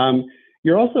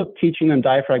 you're also teaching them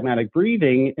diaphragmatic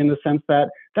breathing in the sense that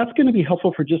that's going to be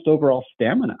helpful for just overall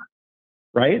stamina,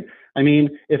 right? I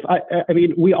mean,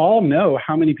 we all know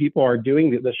how many people are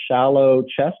doing the shallow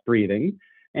chest breathing,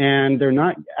 and they're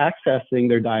not accessing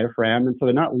their diaphragm, and so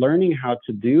they're not learning how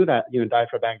to do that,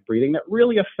 diaphragmatic breathing that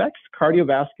really affects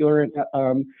cardiovascular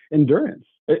endurance.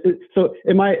 So,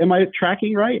 am I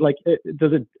tracking right? Like,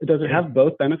 does it have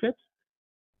both benefits?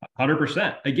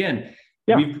 100%. Again,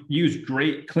 we've used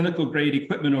great clinical grade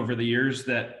equipment over the years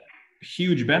that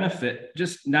huge benefit,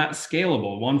 just not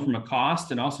scalable, one from a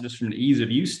cost and also just from an ease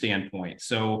of use standpoint.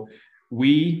 So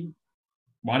we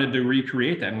wanted to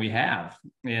recreate that, and we have.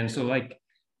 And so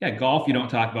golf, you don't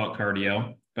talk about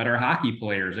cardio, but our hockey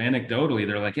players, anecdotally,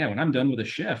 they're like, when I'm done with a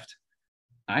shift,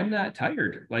 I'm not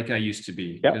tired like I used to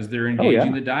be, because they're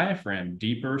engaging the diaphragm,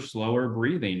 deeper, slower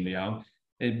breathing,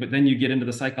 but then you get into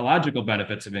the psychological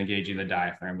benefits of engaging the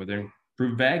diaphragm with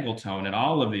improved vagal tone and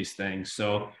all of these things.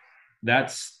 So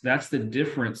that's the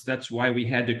difference. That's why we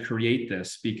had to create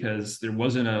this, because there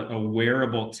wasn't a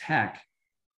wearable tech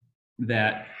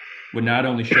that would not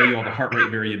only show you all the heart rate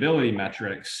variability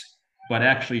metrics, but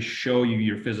actually show you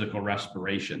your physical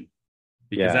respiration,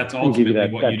 because that's ultimately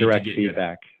what you direct need to get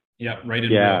feedback. Right in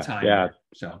real time.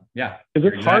 So because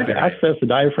it's hard to access the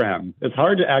diaphragm. It's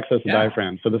hard to access the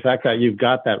diaphragm. So the fact that you've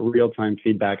got that real time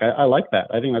feedback, I like that.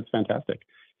 I think that's fantastic.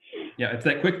 Yeah, it's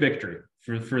that quick victory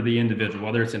for the individual,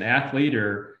 whether it's an athlete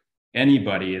or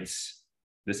anybody.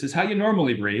 This is how you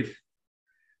normally breathe,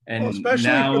 and especially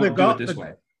now for the do it this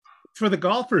way. For the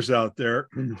golfers out there,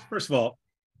 first of all,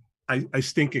 I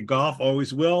stink at golf,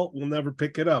 always will. We'll never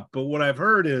pick it up. But what I've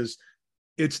heard is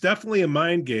it's definitely a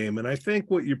mind game, and I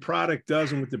think what your product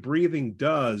does and what the breathing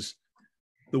does,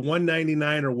 the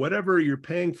 $199 or whatever you're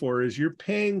paying for, is you're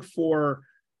paying for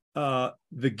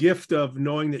the gift of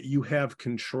knowing that you have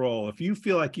control. If you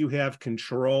feel like you have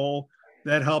control,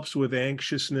 that helps with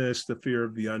anxiousness, the fear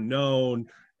of the unknown,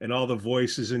 and all the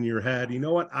voices in your head. You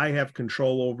know what? I have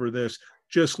control over this.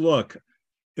 Just look,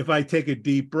 if I take a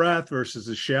deep breath versus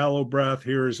a shallow breath,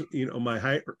 here's my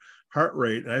heart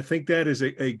rate. And I think that is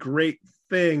a great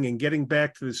thing. And getting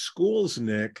back to the schools,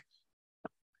 Nick,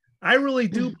 I really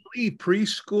do believe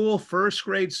preschool, first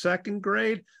grade, second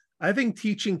grade, I think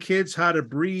teaching kids how to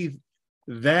breathe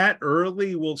that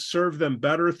early will serve them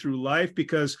better through life,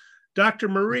 because Dr.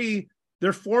 Marie,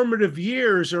 their formative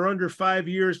years are under 5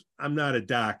 years. I'm not a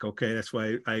doc, okay? That's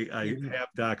why I have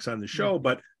docs on the show,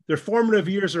 but their formative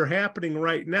years are happening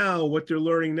right now. What they're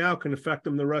learning now can affect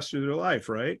them the rest of their life,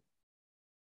 right?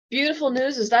 Beautiful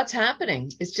news is that's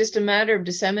happening. It's just a matter of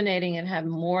disseminating and having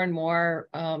more and more,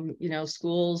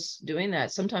 schools doing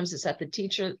that. Sometimes it's at the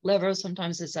teacher level,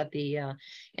 sometimes it's at the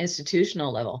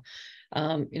institutional level.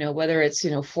 Whether it's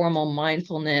formal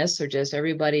mindfulness or just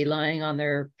everybody lying on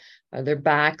their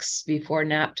backs before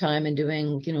nap time and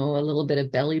doing a little bit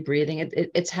of belly breathing.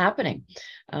 It's happening,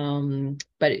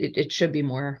 but it should be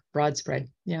more broad spread.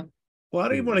 Yeah. Well, I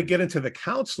don't even want to get into the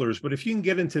counselors, but if you can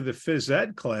get into the phys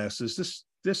ed classes,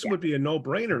 this would be a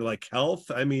no-brainer. Like health,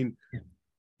 I mean,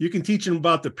 you can teach them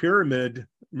about the pyramid.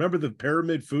 Remember the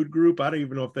pyramid food group? I don't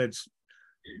even know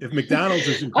if McDonald's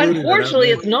is included.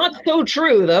 Unfortunately, it's not so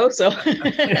true, though. So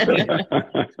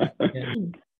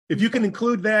if you can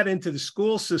include that into the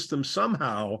school system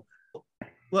somehow,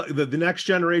 look, the next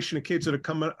generation of kids that are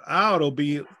coming out will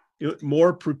be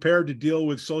more prepared to deal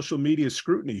with social media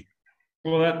scrutiny.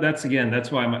 Well, that's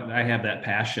why I have that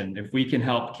passion. If we can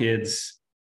help kids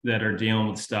that are dealing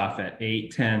with stuff at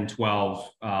 8, 10, 12,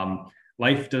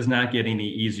 life does not get any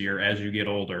easier as you get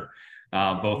older,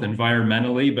 both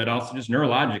environmentally, but also just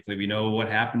neurologically. We know what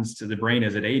happens to the brain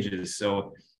as it ages.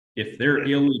 So if they're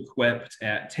ill-equipped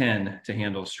at 10 to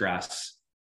handle stress,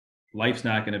 life's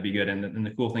not going to be good. And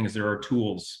the cool thing is there are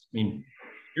tools. I mean,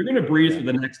 you're going to breathe for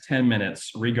the next 10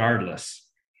 minutes regardless.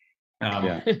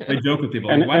 I joke with people,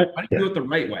 like, why don't you do it the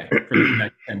right way for the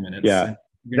next 10 minutes? Yeah.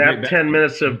 That 10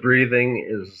 minutes of breathing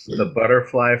is the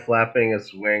butterfly flapping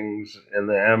its wings in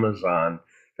the Amazon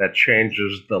that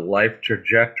changes the life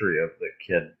trajectory of the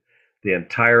kid. The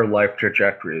entire life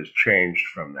trajectory is changed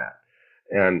from that.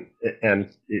 And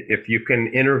if you can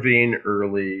intervene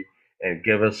early and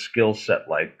give a skill set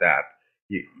like that,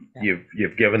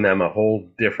 you've given them a whole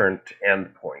different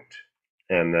endpoint.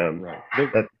 And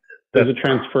those are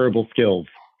transferable skills.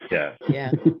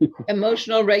 Yeah.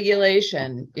 Emotional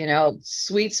regulation,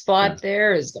 sweet spot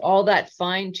there is all that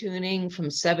fine tuning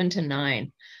from 7 to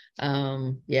 9.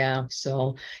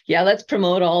 So let's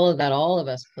promote all of that, all of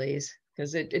us, please.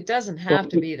 because it doesn't have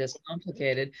to be this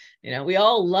complicated. We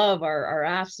all love our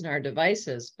apps and our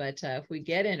devices, but if we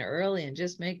get in early and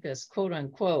just make this quote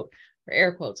unquote, or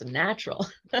air quotes, natural.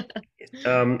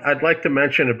 I'd like to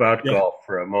mention about golf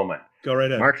for a moment. Go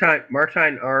right ahead.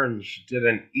 Martijn Arns did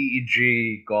an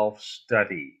EEG golf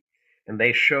study, and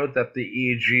they showed that the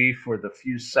EEG for the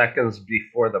few seconds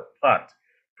before the putt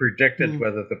predicted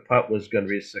whether the putt was going to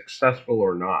be successful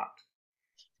or not.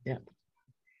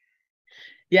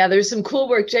 Yeah, there's some cool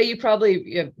work. Jay, you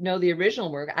probably know the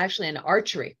original work, actually, in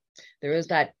archery. There was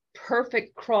that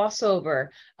perfect crossover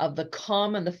of the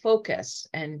calm and the focus,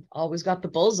 and always got the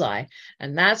bullseye.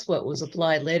 And that's what was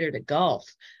applied later to golf.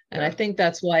 And I think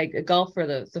that's why golf were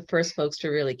the first folks to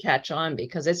really catch on,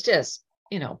 because it's just,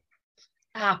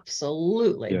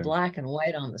 absolutely black and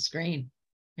white on the screen.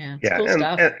 Yeah, it's cool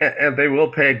stuff. And they will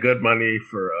pay good money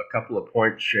for a couple of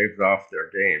points shaved off their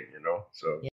game,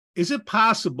 so. Is it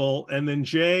possible, and then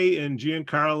Jay and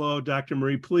Giancarlo, Dr.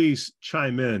 Marie, please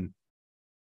chime in.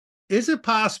 Is it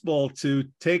possible to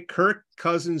take Kirk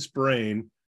Cousins'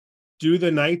 brain, do the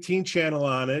 19 channel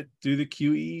on it, do the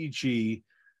QEEG,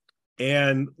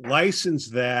 and license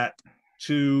that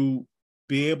to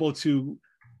be able to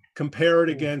compare it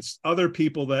against other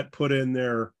people that put in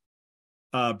their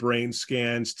brain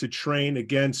scans to train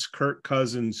against Kirk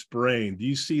Cousins' brain? Do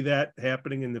you see that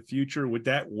happening in the future? Would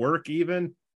that work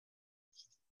even?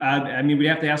 We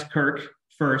have to ask Kirk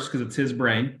first because it's his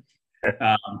brain.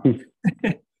 But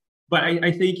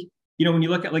I think, when you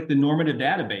look at like the normative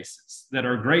databases that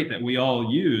are great that we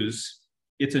all use,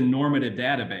 it's a normative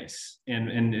database.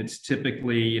 And it's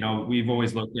typically, we've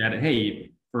always looked at it, hey,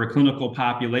 for a clinical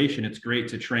population, it's great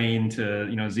to train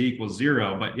to, Z =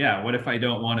 0. But what if I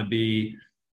don't want to be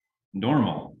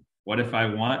normal? What if I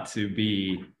want to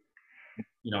be,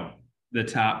 the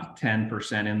top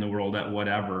 10% in the world at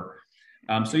whatever?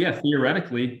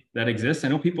 Theoretically that exists. I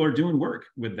know people are doing work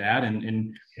with that,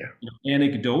 and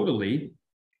anecdotally,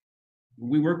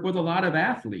 we work with a lot of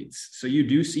athletes, so you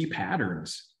do see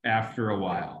patterns after a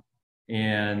while,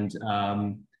 and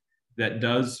that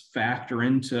does factor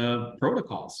into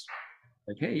protocols.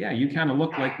 Like, hey, you kind of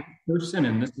look like this person,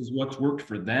 and this is what's worked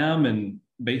for them, and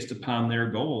based upon their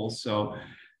goals. So,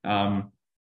 all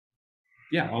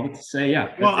to say,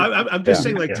 Well, I'm just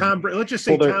saying, like Tom. Let's just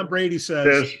say Tom Brady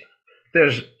says.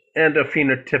 There's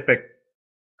endophenotypic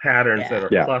patterns that are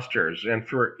clusters, and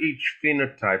for each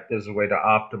phenotype, there's a way to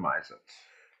optimize it.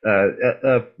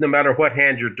 No matter what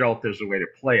hand you're dealt, there's a way to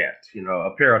play it.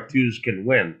 A pair of twos can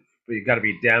win, but you got to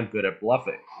be damn good at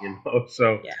bluffing.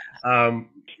 So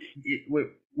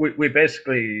we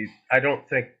basically, I don't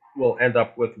think we'll end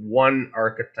up with one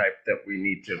archetype that we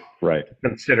need to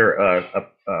consider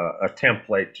a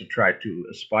template to try to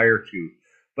aspire to,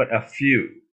 but a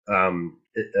few.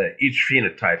 Each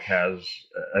phenotype has,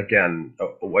 again,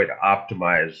 a way to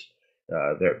optimize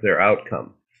their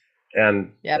outcome.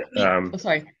 And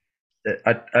sorry.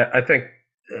 I think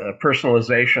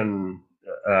personalization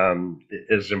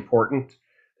is important,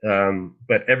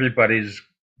 but everybody's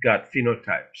got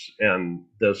phenotypes, and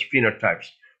those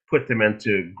phenotypes put them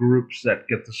into groups that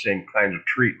get the same kind of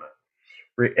treatment.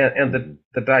 And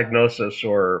the diagnosis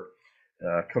or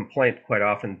complaint quite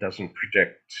often doesn't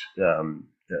predict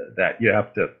that. You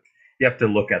have to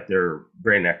look at their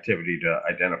brain activity to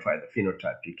identify the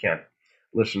phenotype. You can't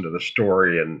listen to the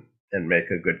story and make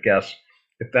a good guess.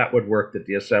 If that would work, the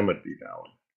DSM would be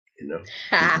valid.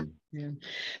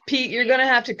 Pete, you're going to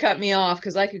have to cut me off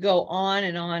because I could go on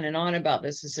and on and on about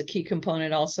this. It's a key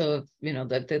component also of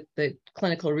the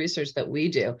clinical research that we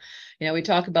do. We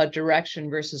talk about direction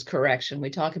versus correction. We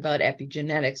talk about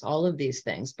epigenetics, all of these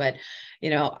things, but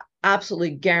absolutely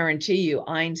guarantee you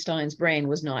Einstein's brain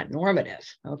was not normative.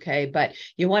 Okay. But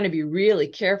you want to be really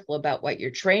careful about what you're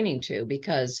training to,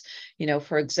 because,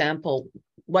 for example,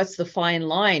 what's the fine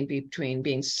line between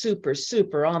being super,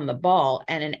 super on the ball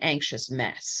and an anxious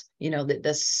mess?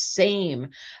 The same,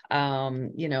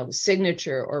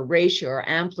 signature or ratio or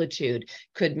amplitude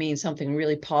could mean something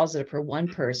really positive for one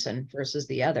person versus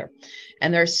the other.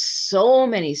 And there's so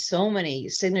many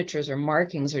signatures or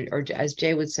markings, or as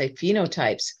Jay would say,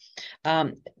 phenotypes.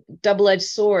 Double-edged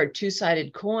sword,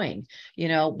 two-sided coin.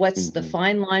 What's the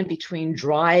fine line between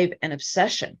drive and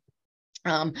obsession?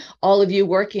 All of you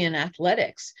working in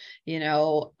athletics,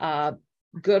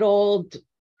 good old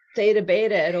theta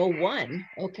beta at 01.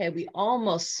 Okay, we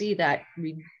almost see that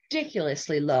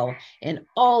ridiculously low in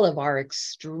all of our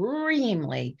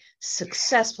extremely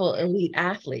successful elite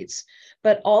athletes,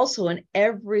 but also in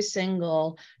every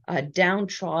single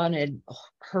downtrodden,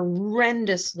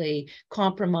 horrendously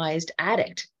compromised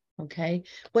addict. Okay,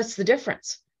 what's the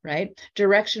difference, right?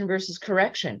 Direction versus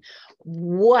correction.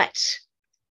 What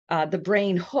the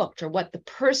brain hooked or what the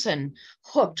person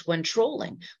hooked when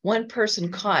trolling. One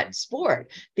person caught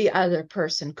sport, the other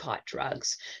person caught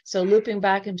drugs. So looping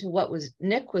back into what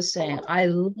Nick was saying, I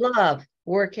love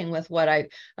working with what I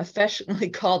affectionately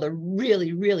call the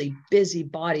really, really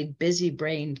busy-bodied,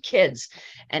 busy-brained kids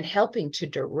and helping to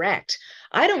direct.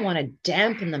 I don't want to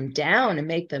dampen them down and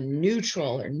make them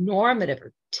neutral or normative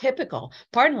or typical.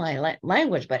 Pardon my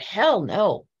language, but hell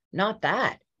no, not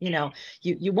that.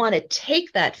 You want to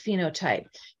take that phenotype,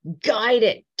 guide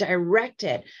it, direct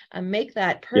it, and make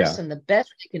that person the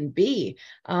best they can be.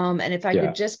 And if I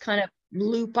could just kind of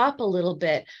loop up a little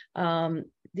bit,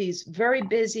 these very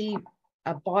busy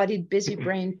bodied, busy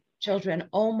brain children,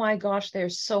 oh my gosh, they're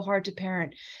so hard to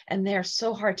parent and they're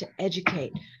so hard to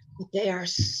educate, but they are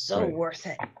so worth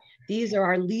it. These are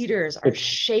our leaders, our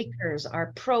shakers,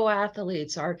 our pro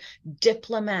athletes, our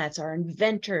diplomats, our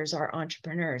inventors, our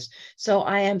entrepreneurs. So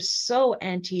I am so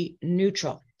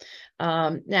anti-neutral.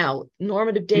 Now,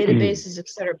 normative databases, et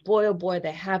cetera, boy, oh boy,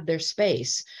 they have their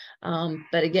space.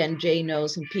 But again, Jay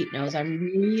knows and Pete knows, I'm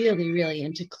really, really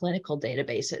into clinical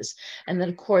databases. And then,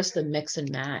 of course, the mix and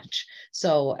match.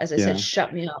 So as I said,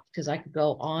 shut me up because I could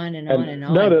go on and on and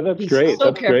on. No, that's great. So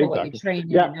that's careful great, what you train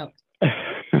in and out.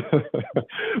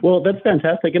 Well, that's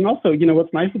fantastic. And also,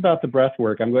 what's nice about the breath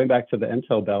work, I'm going back to the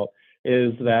Intel belt,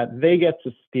 is that they get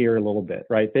to steer a little bit,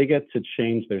 right? They get to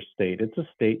change their state. It's a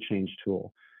state change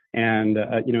tool. And,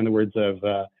 in the words of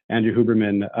Andrew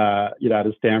Huberman, out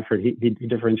of Stanford, he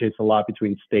differentiates a lot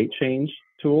between state change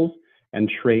tools and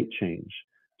trait change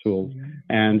tools.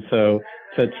 And so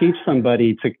to teach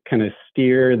somebody to kind of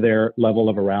steer their level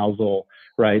of arousal,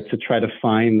 right, to try to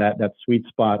find that sweet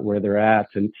spot where they're at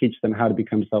and teach them how to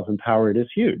become self-empowered is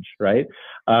huge, right?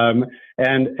 And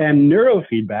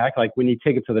neurofeedback, like when you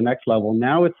take it to the next level,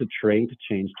 now it's a trait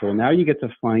change tool. Now you get to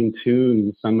fine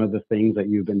tune some of the things that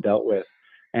you've been dealt with.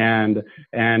 And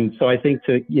so I think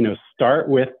to, start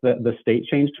with the state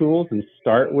change tools and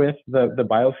start with the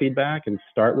biofeedback and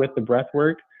start with the breath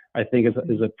work, I think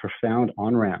is a profound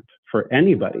on-ramp for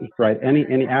anybody, right?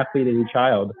 Any athlete, any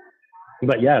child.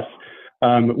 But yes,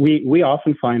 we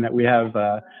often find that we have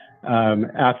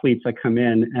athletes that come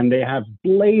in and they have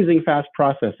blazing fast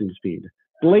processing speed,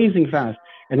 blazing fast.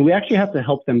 And we actually have to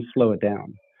help them slow it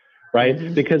down,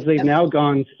 right? Because they've now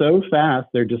gone so fast,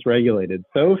 they're dysregulated,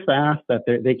 so fast that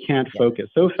they can't focus,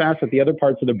 so fast that the other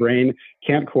parts of the brain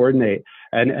can't coordinate,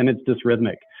 and it's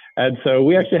dysrhythmic. And so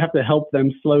we actually have to help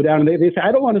them slow down. And they say,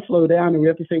 I don't want to slow down. And we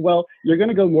have to say, well, you're going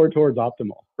to go more towards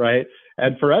optimal, right?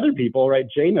 And for other people, right,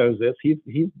 Jay knows this. He's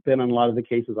been on a lot of the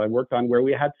cases I've worked on where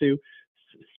we had to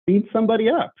speed somebody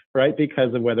up, right?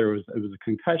 Because of whether it was a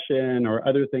concussion or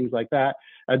other things like that.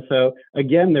 And so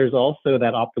again, there's also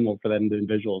that optimal for that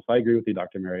individual. So I agree with you,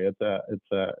 Dr. Mary.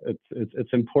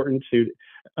 It's important to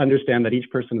understand that each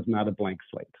person is not a blank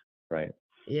slate, right?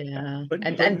 Yeah.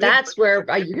 And that's where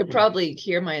you could probably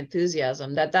hear my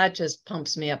enthusiasm, that just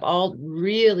pumps me up, all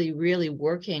really, really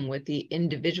working with the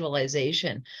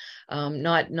individualization,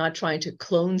 not trying to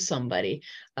clone somebody.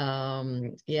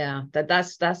 That's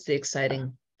the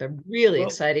exciting, the really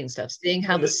exciting stuff, seeing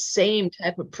how the same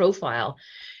type of profile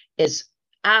is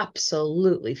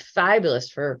absolutely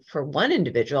fabulous for one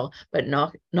individual, but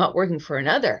not working for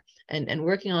another, and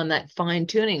working on that fine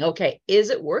tuning. Okay,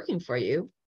 is it working for you?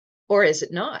 Or is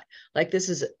it not? Like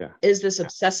is this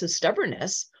obsessive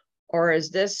stubbornness, or is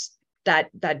this that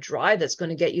drive that's going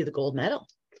to get you the gold medal?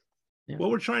 Yeah. What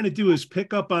we're trying to do is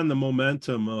pick up on the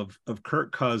momentum of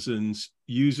Kirk Cousins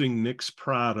using Nick's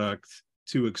product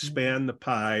to expand the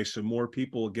pie so more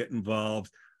people get involved,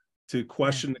 to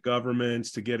question the governments,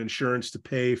 to get insurance to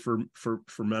pay for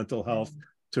mental health,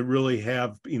 to really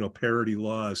have, parity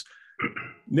laws.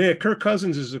 Nick, Kirk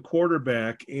Cousins is a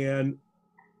quarterback, and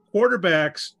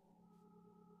quarterbacks,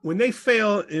 when they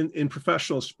fail in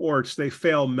professional sports, they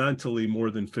fail mentally more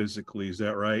than physically. Is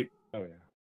that right? Oh, yeah.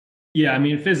 Yeah, I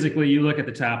mean, physically, you look at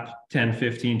the top 10,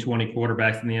 15, 20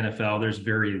 quarterbacks in the NFL, there's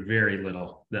very, very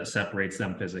little that separates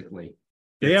them physically.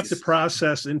 They have to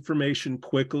process information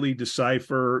quickly,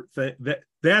 decipher.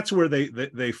 That's where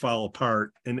they fall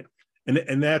apart. And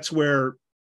that's where,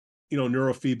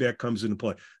 neurofeedback comes into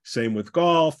play. Same with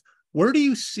golf. Where do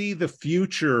you see the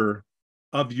future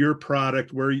of your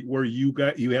product, where you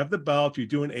have the belt, you're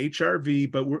doing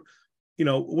HRV, but what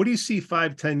do you see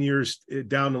 5-10 years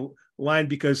down the line?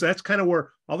 Because that's kind of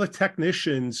where all the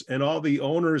technicians and all the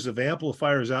owners of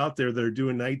amplifiers out there that are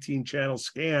doing 19 channel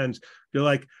scans, they're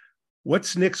like,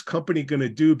 what's Nick's company going to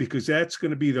do? Because that's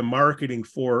going to be the marketing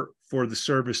for the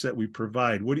service that we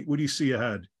provide. What do you see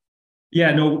ahead?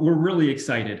 Yeah, no, we're really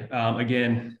excited.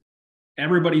 Again,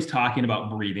 everybody's talking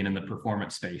about breathing in the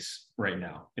performance space right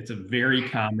now. It's a very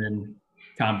common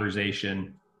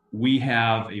conversation. We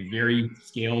have a very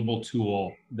scalable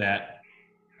tool that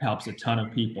helps a ton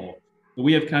of people. But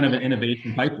we have kind of an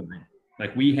innovation pipeline.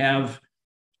 Like we have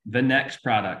the next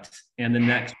product and the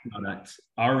next product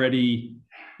already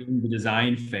in the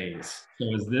design phase.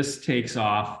 So as this takes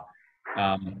off,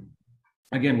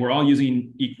 again, we're all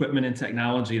using equipment and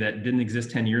technology that didn't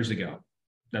exist 10 years ago.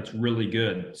 That's really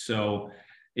good. So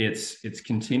it's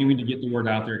continuing to get the word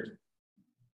out there,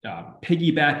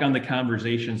 piggyback on the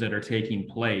conversations that are taking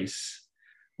place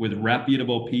with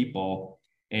reputable people,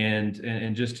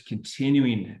 and just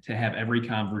continuing to have every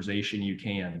conversation you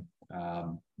can.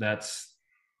 That's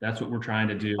what we're trying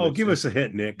to do. Oh, give us a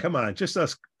hint, Nick. Come on, just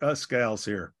us gals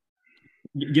here.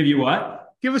 Give you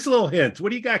what? Give us a little hint.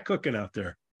 What do you got cooking out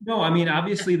there? No, I mean,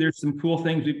 obviously there's some cool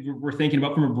things we're thinking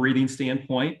about from a breathing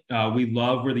standpoint. We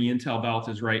love where the Intel belt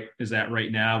is at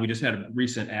right now. We just had a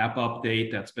recent app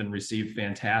update that's been received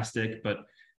fantastic, but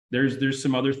there's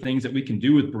some other things that we can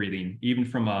do with breathing, even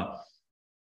from a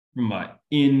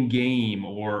in-game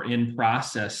or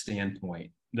in-process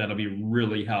standpoint, that'll be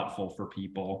really helpful for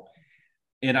people.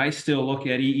 And I still look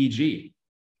at EEG.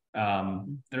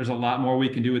 There's a lot more we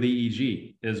can do with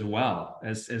EEG as well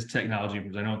as technology.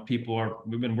 Because I know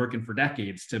we've been working for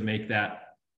decades to make that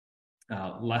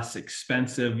less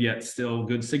expensive, yet still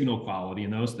good signal quality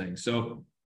and those things. So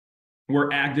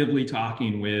we're actively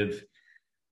talking with,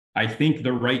 I think,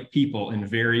 the right people in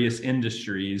various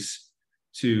industries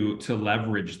to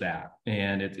leverage that.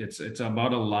 And it's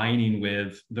about aligning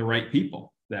with the right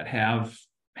people that have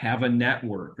a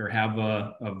network or have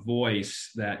a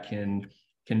voice that can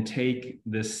take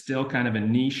this still kind of a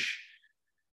niche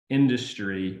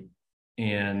industry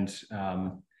and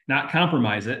not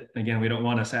compromise it. Again, we don't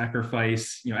want to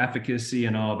sacrifice, efficacy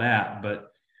and all that,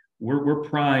 but we're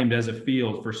primed as a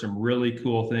field for some really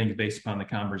cool things based upon the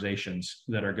conversations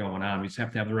that are going on. We just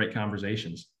have to have the right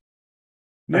conversations.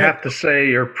 I have to say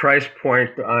your price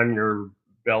point on your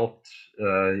belt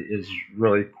is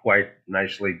really quite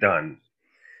nicely done.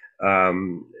 I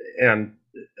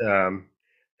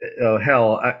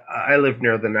live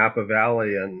near the Napa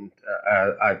Valley, and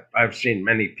I've seen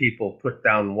many people put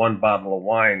down one bottle of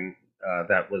wine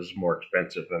that was more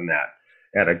expensive than that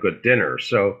at a good dinner.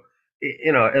 So,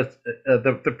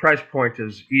 the price point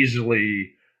is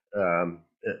easily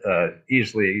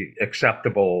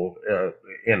acceptable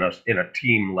in a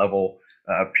team level.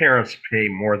 Parents pay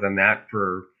more than that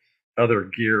for other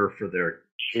gear for their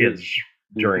kids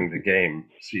during the game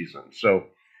season. So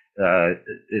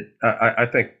I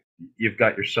think you've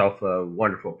got yourself a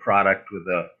wonderful product with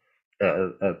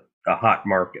a hot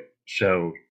market.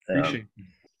 So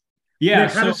yeah.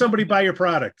 Nick, how does somebody buy your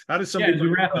product? How does somebody? As we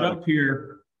wrap it up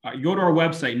here, you go to our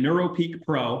website,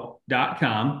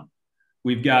 neuropeakpro.com.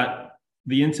 We've got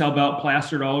the Intel belt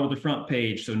plastered all over the front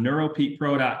page. So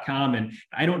neuropeakpro.com. And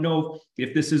I don't know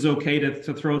if this is okay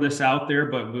to throw this out there,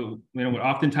 but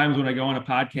oftentimes when I go on a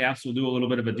podcast, we'll do a little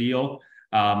bit of a deal.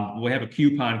 We have a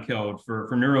coupon code for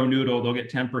NeuroNoodle. They'll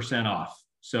get 10% off.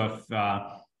 So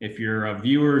if your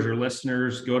viewers or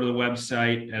listeners go to the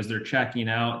website as they're checking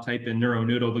out, type in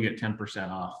NeuroNoodle, they'll get 10%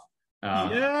 off.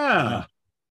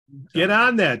 Get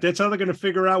on that. That's how they're going to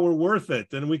figure out we're worth it.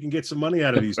 Then we can get some money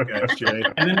out of these guys, Jay.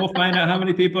 And then we'll find out how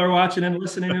many people are watching and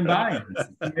listening and buying.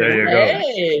 There you go.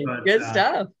 Hey, good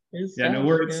stuff.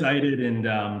 We're excited and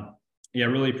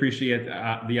really appreciate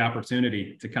the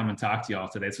opportunity to come and talk to y'all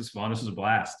today. This was fun. This was a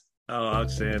blast. Oh,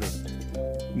 outstanding.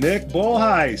 Nick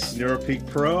Bolhuis, NeuroPeak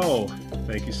Pro.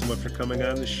 Thank you so much for coming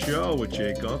on the show with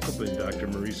Jay Gunkelman, Dr.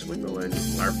 Marie Swingle, and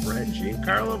our friend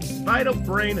Giancarlo, Vital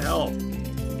Brain Health.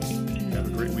 Have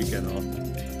a great weekend, all.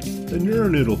 The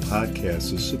NeuroNoodle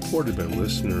podcast is supported by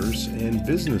listeners and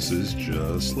businesses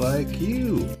just like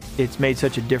you. It's made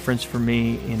such a difference for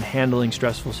me in handling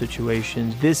stressful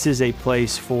situations. This is a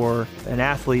place for an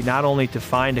athlete not only to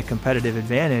find a competitive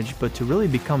advantage, but to really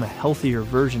become a healthier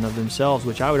version of themselves,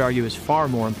 which I would argue is far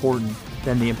more important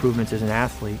than the improvements as an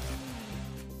athlete.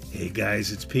 Hey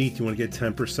guys, it's Pete. You want to get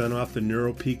 10% off the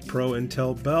NeuroPeak Pro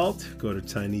Intel belt? Go to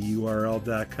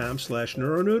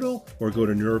tinyurl.com/NeuroNoodle or go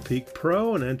to NeuroPeak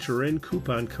Pro and enter in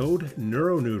coupon code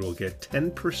NeuroNoodle. Get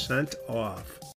 10% off.